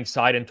of betting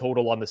side and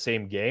total on the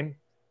same game,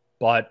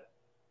 but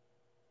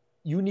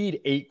you need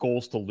 8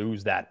 goals to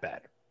lose that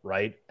bet,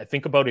 right? I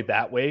think about it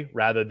that way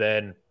rather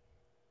than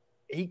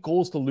 8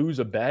 goals to lose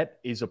a bet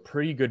is a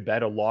pretty good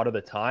bet a lot of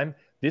the time.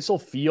 This will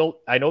feel,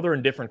 I know they're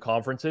in different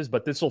conferences,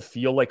 but this will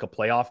feel like a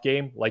playoff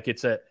game. Like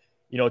it's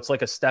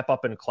like a step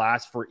up in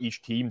class for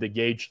each team to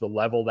gauge the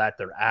level that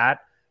they're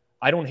at.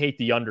 I don't hate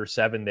the under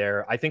 7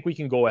 there. I think we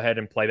can go ahead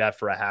and play that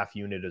for a half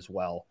unit as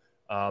well.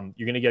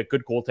 You're going to get a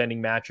good goaltending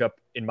matchup,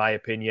 in my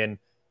opinion.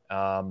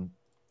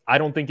 I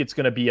don't think it's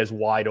going to be as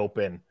wide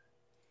open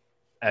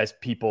as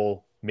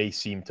people may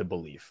seem to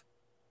believe.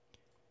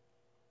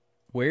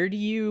 Where do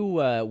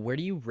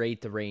you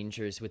rate the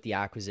Rangers with the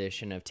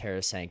acquisition of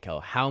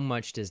Tarasenko? How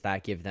much does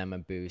that give them a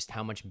boost?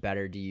 How much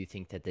better do you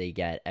think that they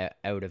get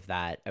out of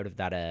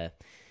that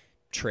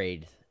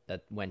trade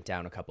that went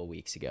down a couple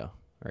weeks ago,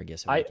 or I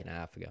guess a week and a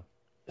half ago?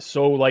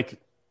 So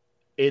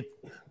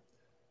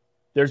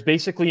there's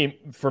basically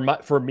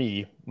for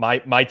me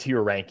my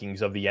tier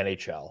rankings of the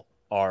NHL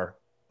are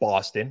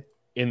Boston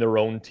in their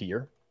own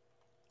tier,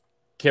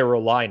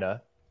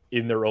 Carolina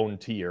in their own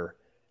tier,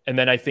 and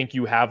then I think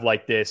you have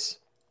like this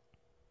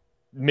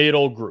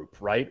middle group,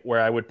 right? Where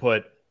I would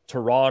put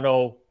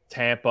Toronto,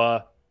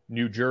 Tampa,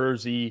 New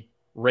Jersey,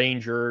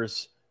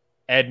 Rangers,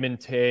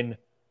 Edmonton.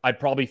 I'd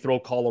probably throw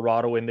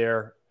Colorado in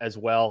there as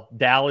well.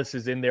 Dallas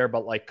is in there,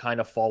 but like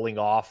kind of falling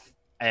off.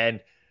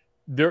 And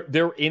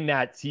they're in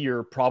that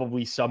tier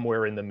probably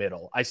somewhere in the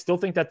middle. I still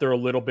think that they're a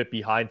little bit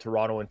behind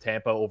Toronto and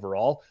Tampa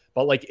overall,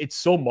 but like it's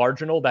so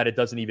marginal that it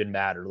doesn't even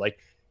matter. Like,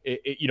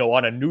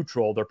 on a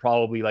neutral, they're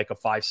probably like a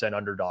 5-cent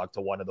underdog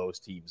to one of those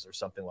teams or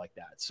something like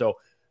that. So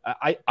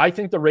I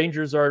think the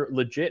Rangers are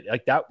legit.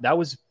 Like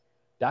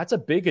that's a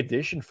big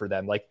addition for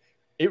them. Like,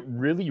 it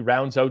really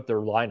rounds out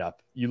their lineup.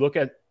 You look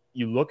at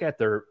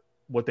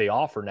what they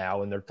offer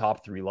now in their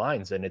top 3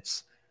 lines, and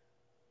it's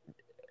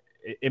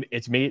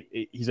made.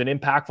 He's an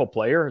impactful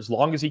player as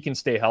long as he can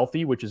stay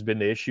healthy, which has been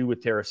the issue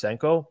with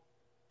Tarasenko.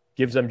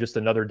 Gives them just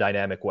another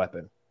dynamic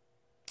weapon.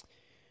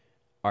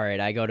 All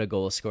right, I got a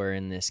goal scorer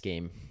in this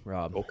game,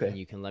 Rob. Okay. And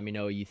you can let me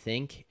know what you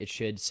think. It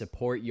should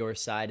support your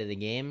side of the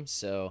game,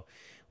 so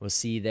we'll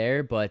see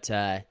there. But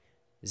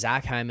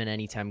Zach Hyman,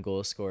 anytime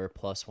goal scorer,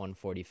 plus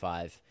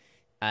 145.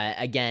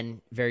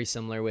 Again, very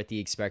similar with the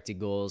expected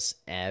goals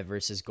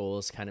versus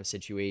goals kind of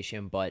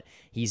situation, but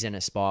he's in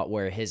a spot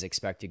where his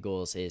expected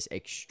goals is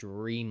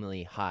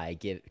extremely high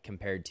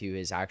compared to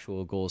his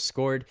actual goals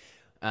scored.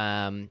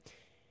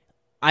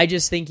 I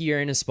just think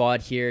you're in a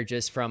spot here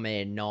just from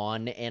a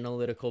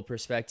non-analytical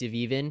perspective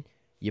even.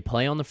 You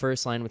play on the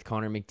first line with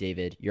Connor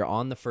McDavid. You're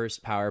on the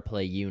first power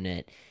play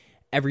unit.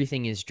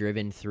 Everything is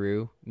driven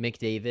through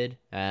McDavid,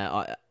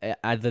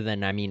 other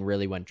than,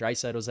 really when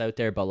Draisaitl's out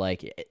there, but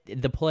like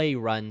the play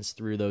runs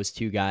through those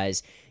two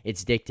guys.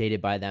 It's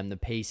dictated by them. The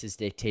pace is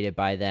dictated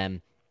by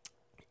them.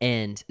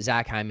 And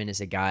Zach Hyman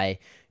is a guy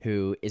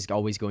who is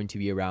always going to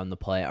be around the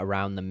play,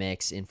 around the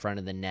mix, in front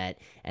of the net.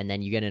 And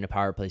then you get in a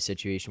power play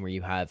situation where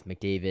you have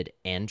McDavid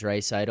and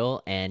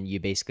Draisaitl, and you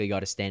basically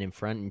got to stand in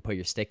front and put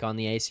your stick on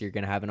the ice. You're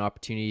going to have an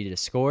opportunity to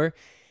score.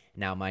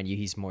 Now, mind you,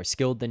 he's more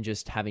skilled than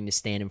just having to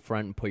stand in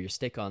front and put your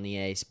stick on the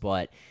ice,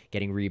 but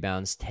getting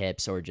rebounds,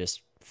 tips, or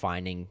just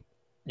finding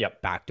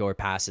backdoor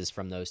passes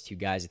from those two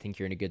guys, I think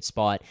you're in a good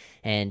spot.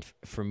 And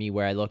for me,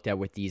 where I looked at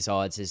with these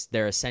odds is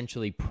they're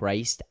essentially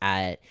priced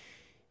at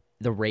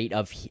the rate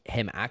of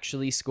him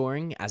actually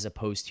scoring as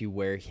opposed to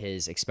where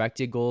his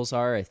expected goals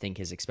are. I think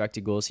his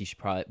expected goals, he should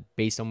probably,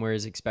 based on where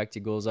his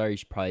expected goals are, he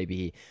should probably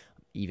be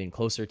even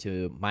closer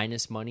to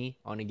minus money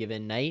on a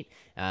given night.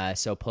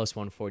 So plus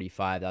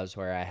 145, that was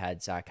where I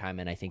had Zach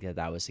Hyman. I think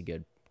that was a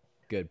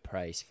good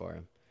price for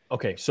him.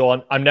 Okay,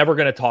 so I'm never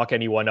going to talk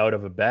anyone out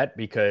of a bet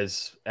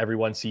because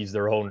everyone sees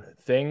their own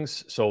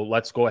things. So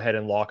let's go ahead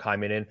and lock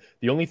Hyman in.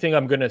 The only thing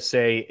I'm going to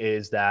say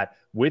is that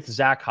with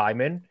Zach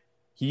Hyman,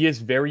 he is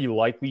very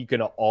likely going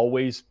to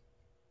always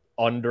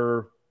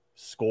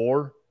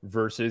underscore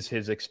versus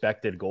his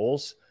expected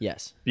goals.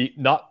 Yes.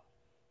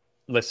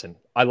 Listen,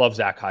 I love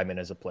Zach Hyman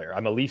as a player.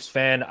 I'm a Leafs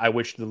fan. I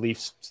wish the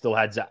Leafs still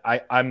had Zach.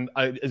 I'm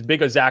as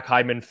big a Zach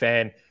Hyman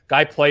fan.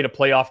 Guy played a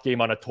playoff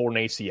game on a torn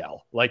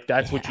ACL. Like,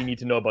 that's what you need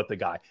to know about the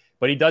guy.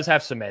 But he does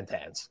have cement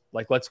hands.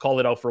 Like, let's call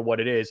it out for what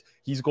it is.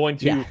 He's going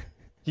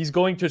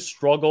to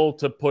struggle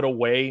to put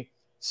away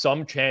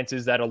some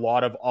chances that a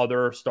lot of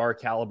other star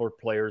caliber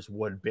players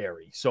would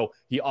bury. So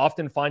he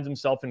often finds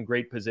himself in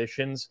great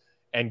positions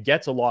and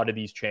gets a lot of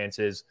these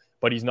chances,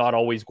 but he's not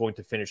always going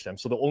to finish them.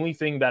 So the only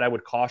thing that I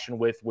would caution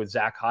with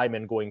Zach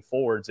Hyman going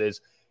forwards is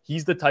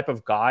he's the type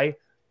of guy,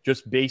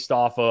 just based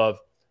off of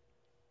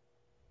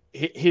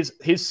his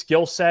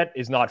skill set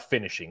is not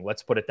finishing.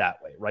 Let's put it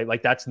that way, right?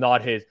 Like, that's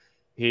not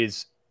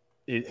his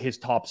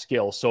top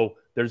skill. So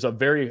there's a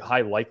very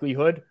high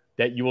likelihood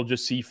that you will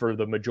just see for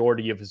the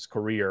majority of his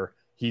career,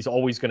 he's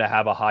always going to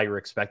have a higher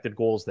expected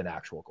goals than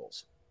actual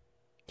goals.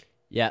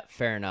 Yeah,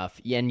 fair enough.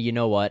 Yeah, and you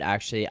know what?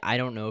 Actually, I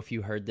don't know if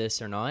you heard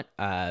this or not.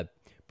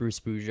 Bruce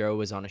Boudreau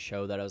was on a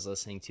show that I was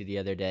listening to the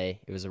other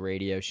day. It was a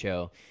radio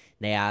show.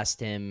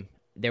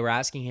 They were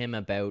asking him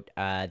about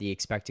the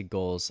expected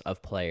goals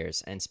of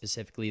players, and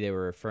specifically they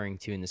were referring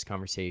to in this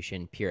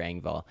conversation Pierre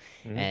Engvall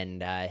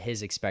and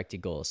his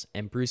expected goals.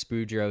 And Bruce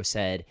Boudreau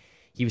said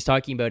he was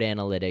talking about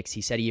analytics.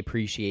 He said he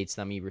appreciates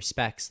them, he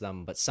respects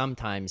them, but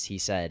sometimes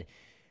he's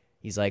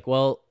like,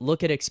 well,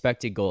 look at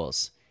expected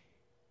goals.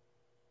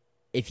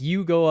 If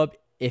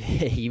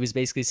he was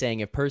basically saying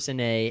if person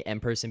A and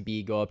person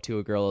B go up to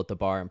a girl at the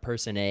bar and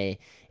person A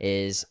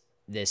is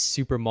this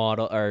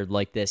supermodel or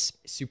like this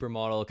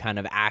supermodel kind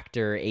of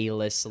actor,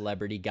 A-list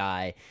celebrity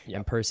guy,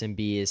 and person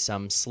B is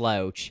some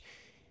slouch,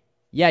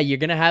 yeah, you're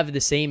going to have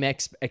the same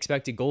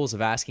expected goals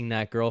of asking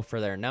that girl for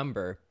their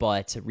number,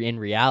 but in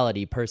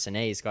reality, person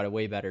A's got a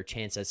way better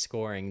chance at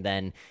scoring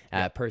than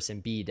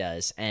person B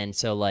does. And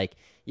so, like,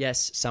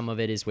 yes, some of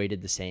it is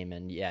weighted the same,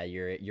 and yeah,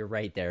 you're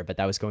right there, but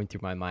that was going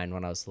through my mind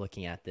when I was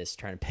looking at this,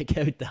 trying to pick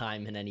out the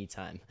Hyman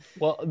anytime.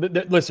 Well,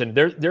 listen,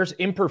 there's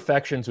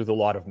imperfections with a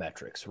lot of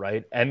metrics,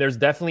 right? And there's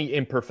definitely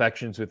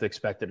imperfections with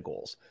expected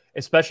goals,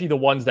 especially the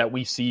ones that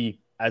we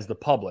see as the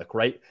public,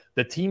 right?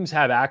 The teams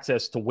have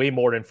access to way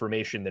more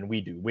information than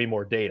we do, way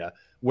more data,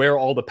 where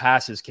all the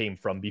passes came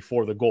from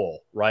before the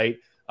goal, right?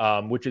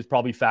 Which is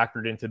probably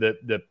factored into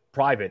the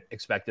private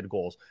expected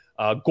goals.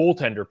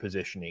 Goaltender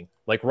positioning.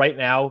 Like right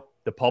now,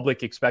 the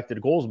public expected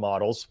goals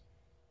models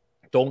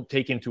don't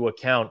take into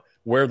account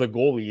where the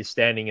goalie is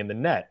standing in the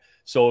net.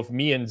 So if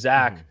me and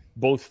Zach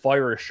both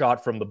fire a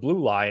shot from the blue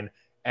line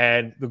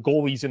and the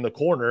goalie's in the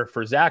corner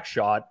for Zach's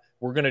shot,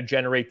 we're going to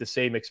generate the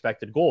same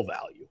expected goal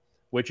value,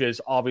 which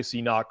is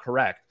obviously not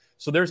correct.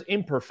 So there's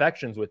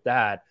imperfections with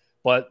that,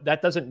 but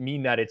that doesn't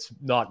mean that it's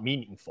not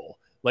meaningful.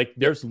 Like,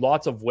 there's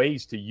lots of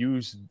ways to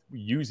use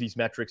these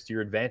metrics to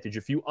your advantage.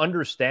 If you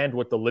understand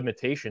what the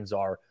limitations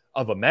are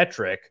of a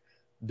metric,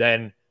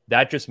 then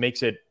that just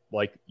makes it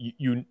like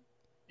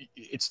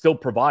it still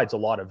provides a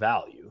lot of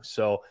value.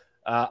 So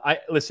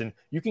listen,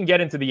 you can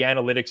get into the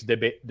analytics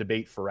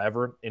debate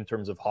forever in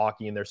terms of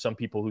hockey. And there's some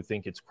people who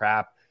think it's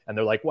crap and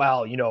they're like,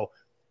 well,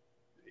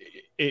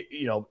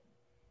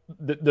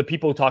 the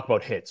people who talk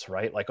about hits,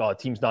 right? Like, oh, a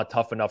team's not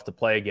tough enough to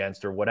play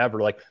against or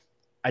whatever. Like,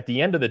 at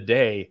the end of the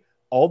day,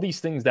 all these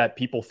things that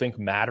people think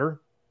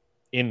matter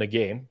in the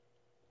game,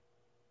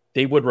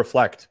 they would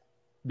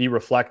be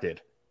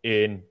reflected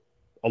in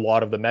a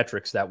lot of the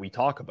metrics that we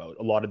talk about,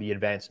 a lot of the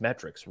advanced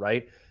metrics,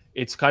 right?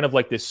 It's kind of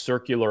like this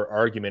circular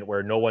argument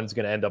where no one's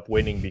going to end up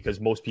winning because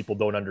most people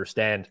don't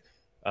understand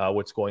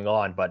what's going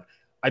on. But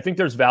I think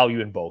there's value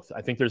in both.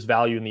 I think there's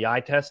value in the eye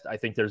test. I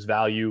think there's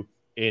value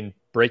in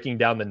breaking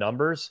down the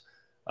numbers.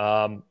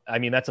 I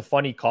mean, that's a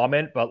funny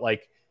comment, but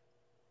like,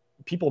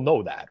 people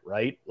know that,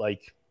 right?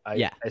 Like,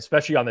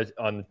 especially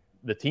on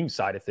the team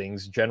side of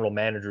things, general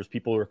managers,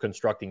 people who are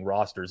constructing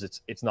rosters,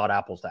 it's not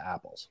apples to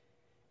apples.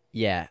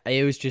 Yeah,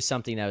 it was just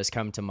something that was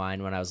come to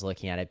mind when I was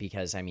looking at it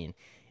because, I mean,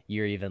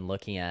 you're even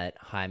looking at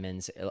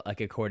Hyman's, like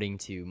according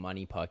to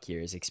Money Puck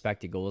here, his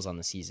expected goals on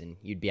the season,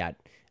 you'd be at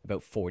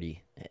about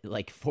 40,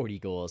 like 40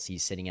 goals.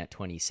 He's sitting at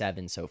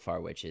 27 so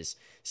far, which is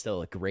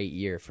still a great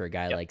year for a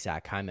guy like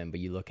Zach Hyman.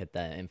 But you look at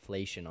the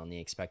inflation on the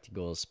expected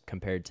goals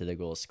compared to the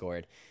goals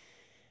scored.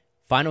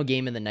 Final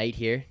game of the night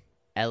here,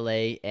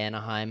 LA,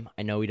 Anaheim.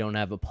 I know we don't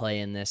have a play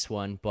in this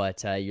one,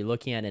 but you're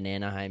looking at an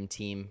Anaheim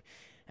team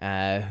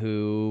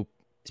who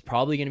is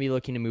probably going to be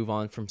looking to move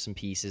on from some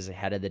pieces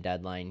ahead of the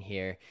deadline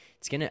here.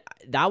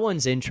 That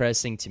one's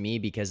interesting to me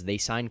because they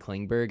signed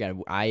Klingberg,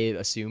 and I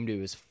assumed it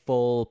was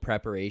full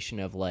preparation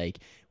of like,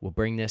 we'll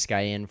bring this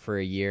guy in for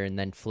a year and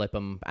then flip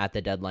him at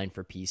the deadline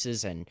for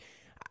pieces. And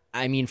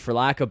I mean, for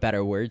lack of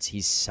better words,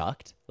 he's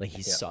sucked. Like,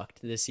 he's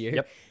sucked this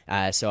year.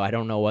 Yep. So I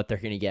don't know what they're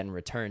going to get in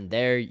return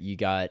there. You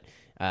got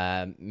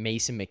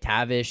Mason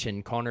McTavish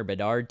and Connor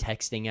Bedard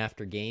texting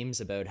after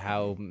games about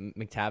how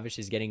McTavish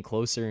is getting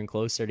closer and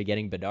closer to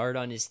getting Bedard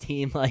on his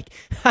team. Like,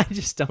 I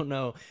just don't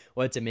know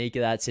what to make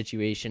of that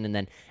situation. And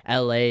then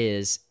LA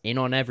is in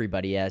on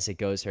everybody as it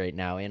goes right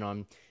now, in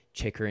on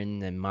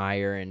Chikrin and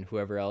Meyer and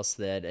whoever else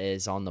that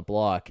is on the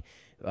block.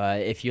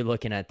 If you're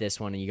looking at this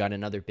one and you got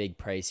another big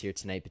price here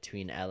tonight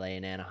between LA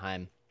and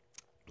Anaheim,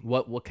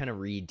 what kind of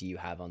read do you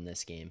have on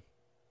this game?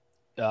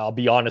 I'll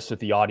be honest with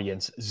the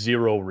audience,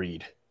 zero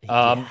read.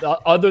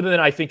 Other than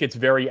I think it's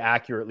very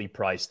accurately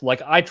priced.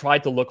 Like, I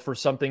tried to look for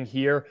something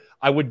here.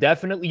 I would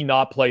definitely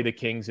not play the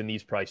Kings in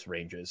these price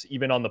ranges,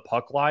 even on the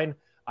puck line.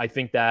 I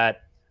think that's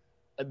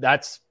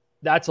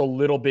a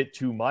little bit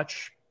too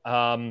much.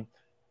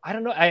 I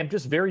don't know. I am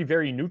just very,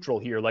 very neutral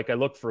here. Like, I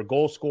look for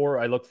goal score.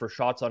 I look for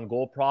shots on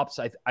goal props.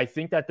 I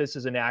think that this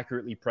is an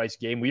accurately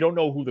priced game. We don't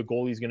know who the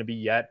goalie is going to be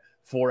yet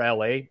for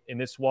LA in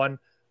this one.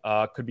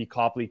 Could be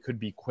Copley, could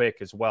be Quick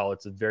as well.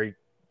 It's a very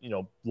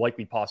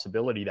likely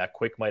possibility that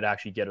Quick might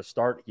actually get a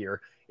start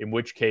here, in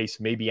which case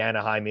maybe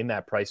Anaheim in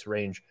that price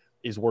range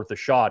is worth a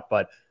shot,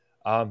 but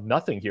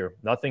nothing here.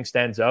 Nothing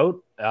stands out.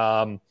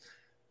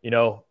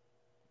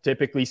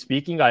 Typically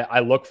speaking, I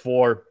look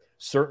for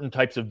certain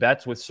types of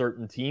bets with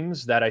certain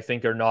teams that I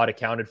think are not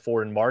accounted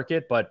for in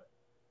market, but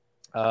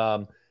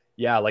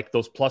like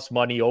those plus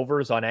money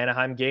overs on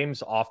Anaheim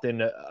games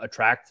often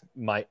attract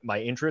my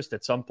interest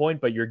at some point,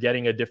 but you're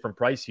getting a different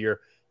price here.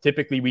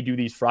 Typically we do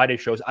these Friday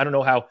shows. I don't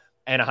know how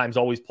Anaheim's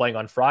always playing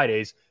on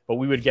Fridays, but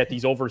we would get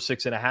these over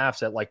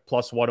 6.5s at like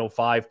plus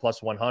 105,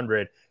 plus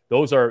 100.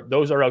 Those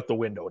are out the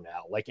window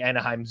now. Like,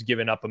 Anaheim's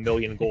given up 1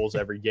 million goals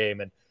every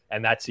game,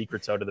 and that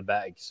secret's out of the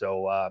bag.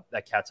 So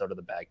that cat's out of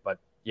the bag. But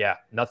yeah,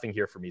 nothing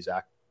here for me,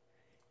 Zach.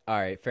 All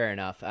right, fair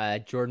enough.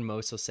 Jordan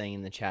Moso saying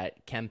in the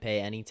chat, Kempe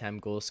anytime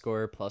goal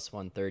scorer plus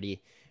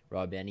 130.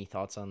 Rob, any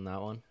thoughts on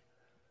that one?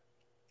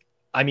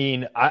 I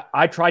mean,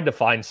 I tried to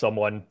find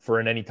someone for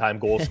an anytime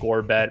goal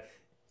scorer bet.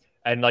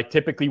 And like,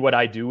 typically what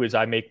I do is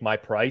I make my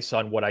price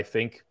on what I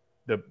think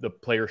the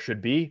player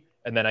should be.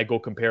 And then I go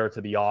compare it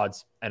to the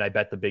odds and I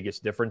bet the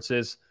biggest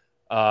differences.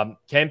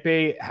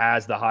 Kempe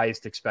has the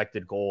highest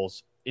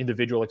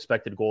individual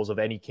expected goals of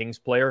any Kings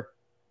player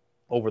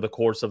over the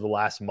course of the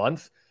last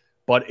month,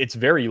 but it's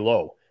very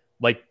low.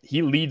 Like,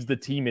 he leads the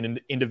team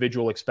in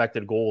individual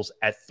expected goals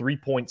at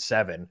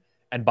 3.7.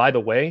 And by the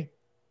way,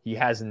 he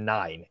has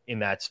 9 in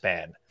that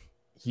span.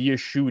 He is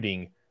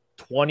shooting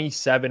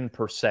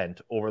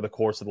 27% over the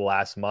course of the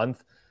last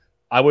month.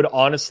 I would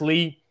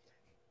honestly,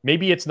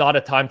 maybe it's not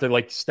a time to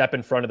like step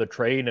in front of the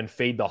train and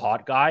fade the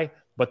hot guy,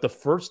 but the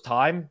first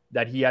time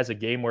that he has a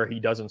game where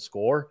he doesn't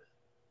score,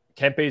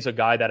 Kempe is a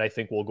guy that I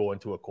think will go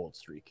into a cold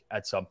streak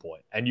at some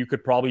point. And you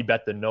could probably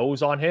bet the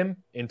nose on him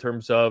in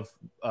terms of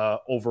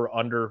over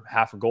under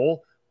half a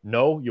goal.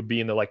 No, you'll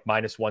be in the like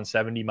minus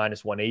 170,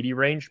 minus 180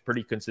 range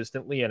pretty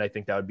consistently. And I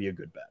think that would be a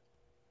good bet.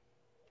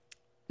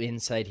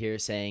 Insight here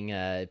saying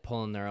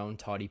pulling their own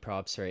toddy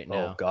props right now.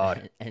 Oh,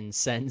 God. And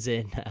sends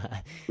in.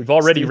 We've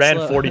already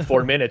ran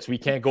 44 minutes. We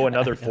can't go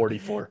another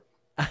 44.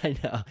 I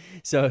know.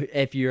 So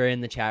if you're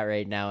in the chat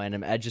right now,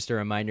 and just a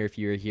reminder, if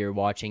you're here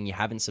watching, you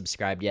haven't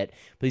subscribed yet,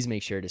 please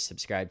make sure to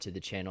subscribe to the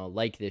channel,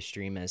 like this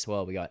stream as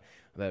well. We got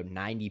about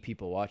 90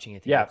 people watching. I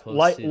think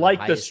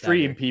like the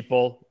stream, ever.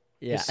 People.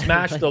 Yeah. Just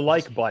smash the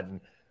like button.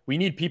 We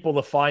need people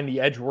to find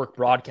the Edgework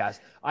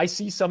broadcast. I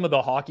see some of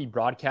the hockey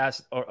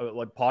broadcasts or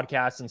like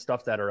podcasts and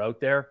stuff that are out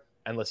there.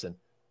 And listen,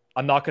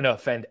 I'm not going to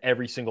offend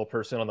every single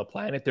person on the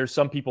planet. There's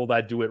some people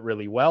that do it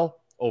really well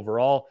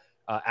overall.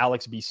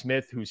 Alex B.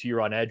 Smith, who's here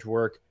on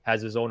Edgework,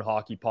 has his own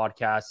hockey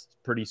podcast.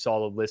 Pretty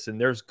solid listen.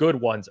 There's good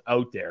ones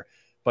out there.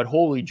 But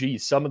holy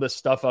geez, some of the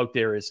stuff out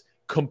there is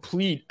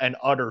complete and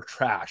utter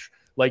trash.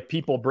 Like,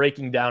 people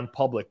breaking down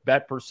public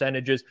bet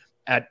percentages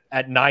at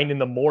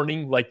 9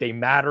 a.m, like they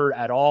matter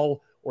at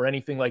all or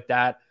anything like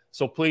that.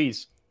 So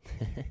please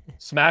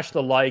smash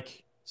the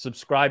like,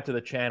 subscribe to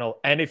the channel.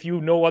 And if you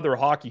know other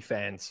hockey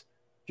fans,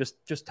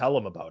 just tell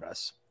them about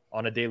us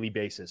on a daily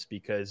basis,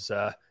 because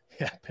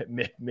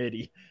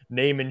Mitty,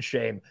 name and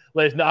shame.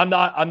 Listen, I'm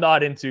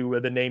not into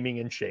the naming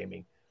and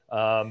shaming.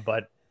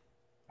 But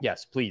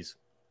yes, please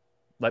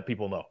let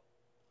people know.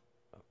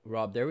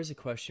 Rob, there was a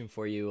question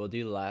for you. We'll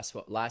do the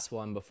last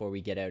one before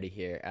we get out of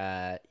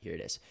here. Here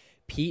it is.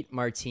 Pete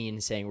Martin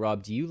saying,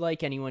 Rob, do you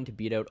like anyone to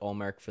beat out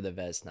Ullmark for the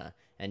Vezina?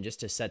 And just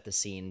to set the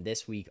scene,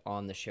 this week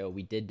on the show,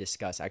 we did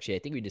discuss, actually, I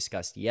think we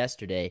discussed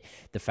yesterday,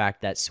 the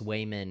fact that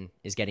Swayman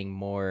is getting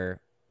more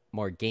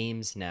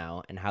games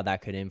now and how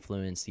that could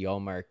influence the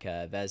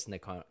Ullmark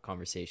Vezina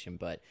conversation.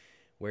 But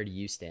where do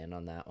you stand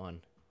on that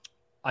one?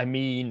 I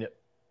mean,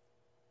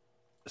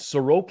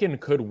 Sorokin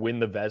could win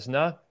the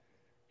Vezina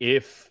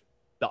if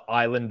the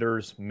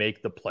Islanders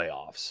make the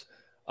playoffs.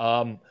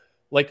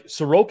 Like,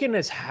 Sorokin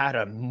has had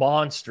a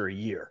monster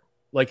year,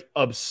 like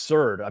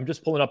absurd. I'm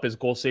just pulling up his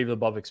goal saved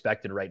above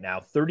expected right now.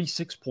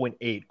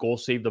 36.8 goal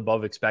saved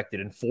above expected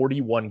in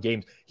 41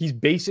 games. He's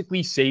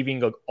basically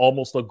saving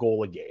almost a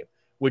goal a game,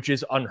 which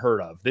is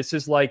unheard of. This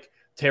is like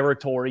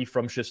territory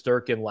from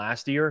Shesterkin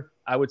last year,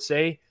 I would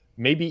say.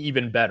 Maybe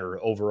even better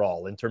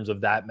overall in terms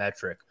of that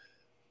metric.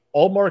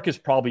 Ullmark is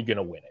probably going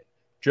to win it,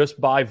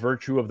 just by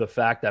virtue of the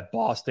fact that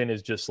Boston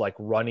is just like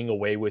running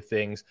away with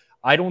things.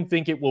 I don't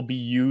think it will be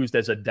used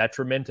as a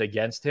detriment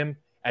against him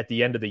at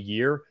the end of the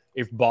year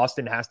if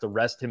Boston has to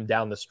rest him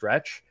down the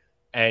stretch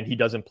and he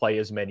doesn't play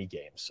as many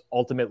games.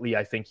 Ultimately,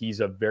 I think he's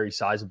a very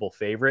sizable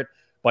favorite.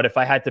 But if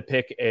I had to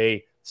pick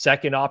a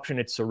second option,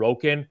 it's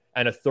Sorokin,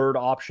 and a third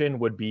option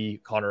would be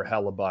Connor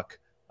Hellebuck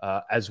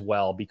as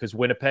well, because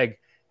Winnipeg's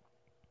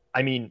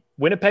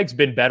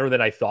been better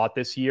than I thought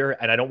this year,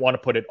 and I don't want to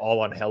put it all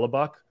on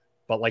Hellebuck,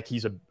 but like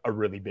he's a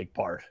really big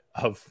part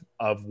of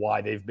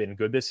why they've been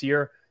good this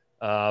year.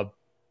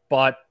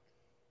 But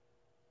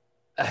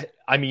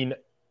I mean,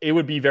 it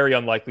would be very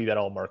unlikely that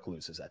Ullmark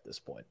loses at this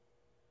point.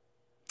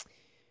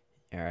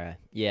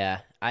 Yeah,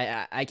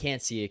 I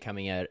can't see it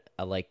coming out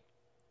like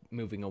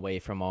moving away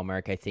from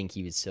Ullmark. I think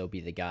he would still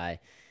be the guy.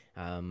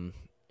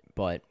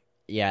 But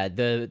yeah,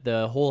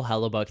 the whole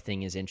Hellebuck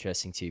thing is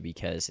interesting too,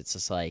 because it's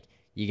just like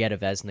you get a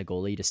Vezina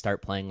goalie to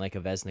start playing like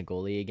a Vezina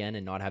goalie again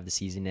and not have the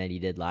season that he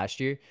did last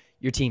year.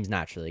 Your team's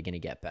naturally going to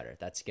get better.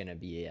 That's going to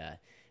be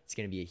it's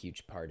going to be a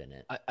huge part in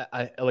it.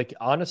 I like,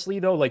 honestly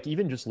though, like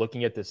even just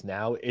looking at this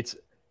now, it's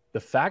the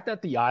fact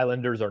that the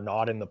Islanders are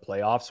not in the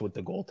playoffs with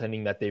the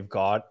goaltending that they've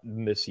got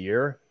this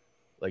year.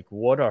 Like,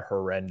 what a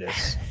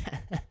horrendous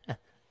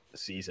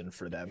season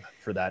for them,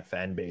 for that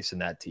fan base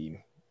and that team.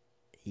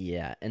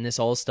 Yeah, and this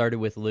all started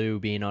with Lou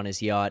being on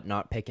his yacht,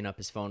 not picking up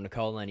his phone to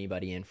call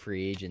anybody in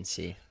free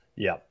agency.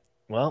 Yeah,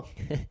 well.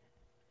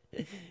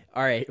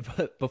 All right,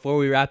 but before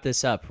we wrap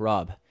this up,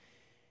 Rob,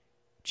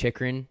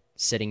 Chychrun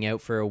sitting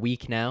out for a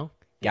week now.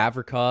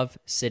 Gavrikov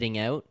sitting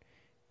out.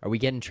 Are we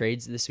getting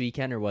trades this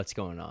weekend, or what's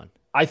going on?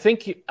 I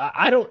think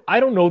I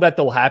don't know that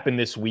they'll happen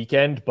this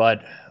weekend,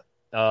 but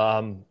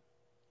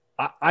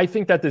I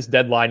think that this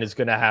deadline is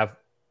going to have,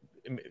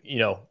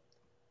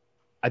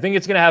 I think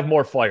it's going to have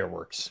more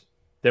fireworks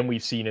than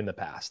we've seen in the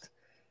past.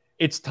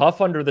 It's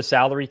tough under the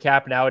salary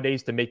cap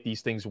nowadays to make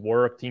these things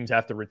work. Teams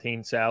have to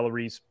retain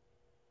salaries,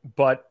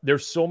 but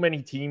there's so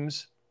many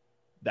teams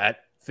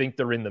that think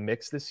they're in the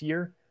mix this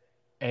year,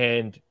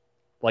 and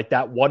like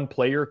that one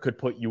player could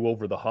put you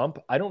over the hump.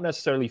 I don't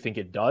necessarily think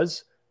it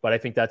does, but I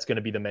think that's going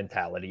to be the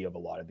mentality of a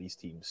lot of these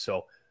teams.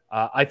 So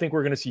I think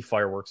we're going to see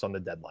fireworks on the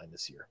deadline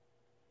this year.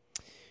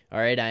 All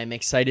right, I'm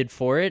excited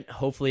for it.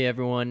 Hopefully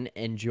everyone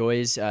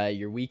enjoys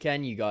your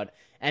weekend. You got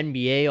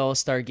NBA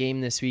All-Star Game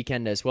this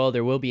weekend as well.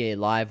 There will be a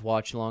live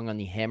watch-along on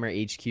the Hammer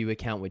HQ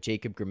account with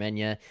Jacob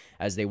Gramenya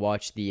as they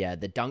watch the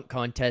dunk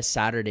contest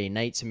Saturday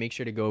night. So make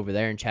sure to go over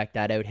there and check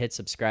that out. Hit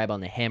subscribe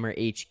on the Hammer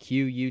HQ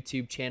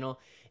YouTube channel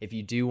if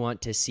you do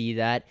want to see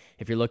that.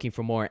 If you're looking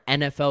for more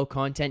NFL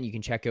content, you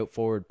can check out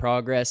Forward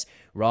Progress.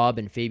 Rob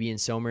and Fabian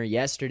Sommer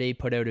yesterday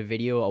put out a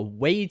video, a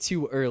way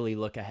too early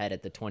look ahead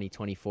at the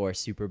 2024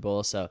 Super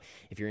Bowl. So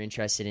if you're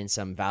interested in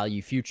some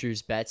value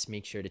futures bets,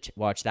 make sure to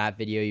watch that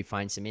video. You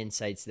find some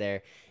insights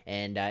there.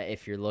 And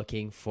if you're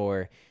looking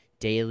for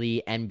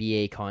daily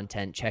NBA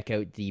content, check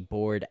out the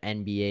Board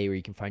NBA, where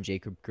you can find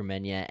Jacob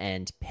Gramenya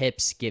and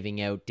Pips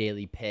giving out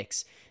daily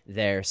picks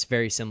there. It's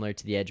very similar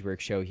to the Edgework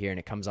Show here, and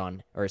it comes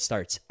on, or it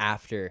starts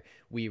after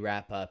we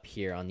wrap up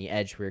here on the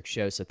Edgework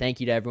Show. So thank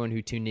you to everyone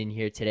who tuned in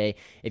here today.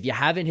 If you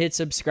haven't hit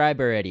subscribe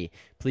already,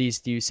 please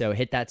do so.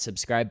 Hit that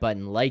subscribe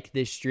button, like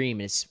this stream.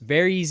 It's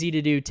very easy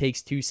to do,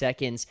 takes 2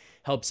 seconds,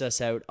 helps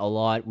us out a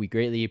lot. We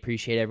greatly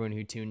appreciate everyone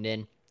who tuned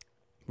in.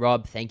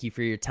 Rob, thank you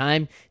for your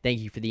time. Thank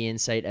you for the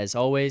insight as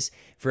always.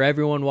 For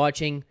everyone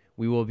watching,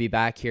 we will be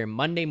back here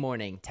Monday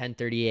morning,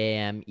 10:30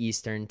 a.m.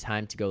 Eastern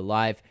time to go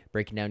live,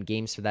 breaking down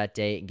games for that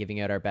day and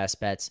giving out our best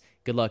bets.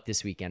 Good luck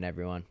this weekend,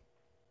 everyone.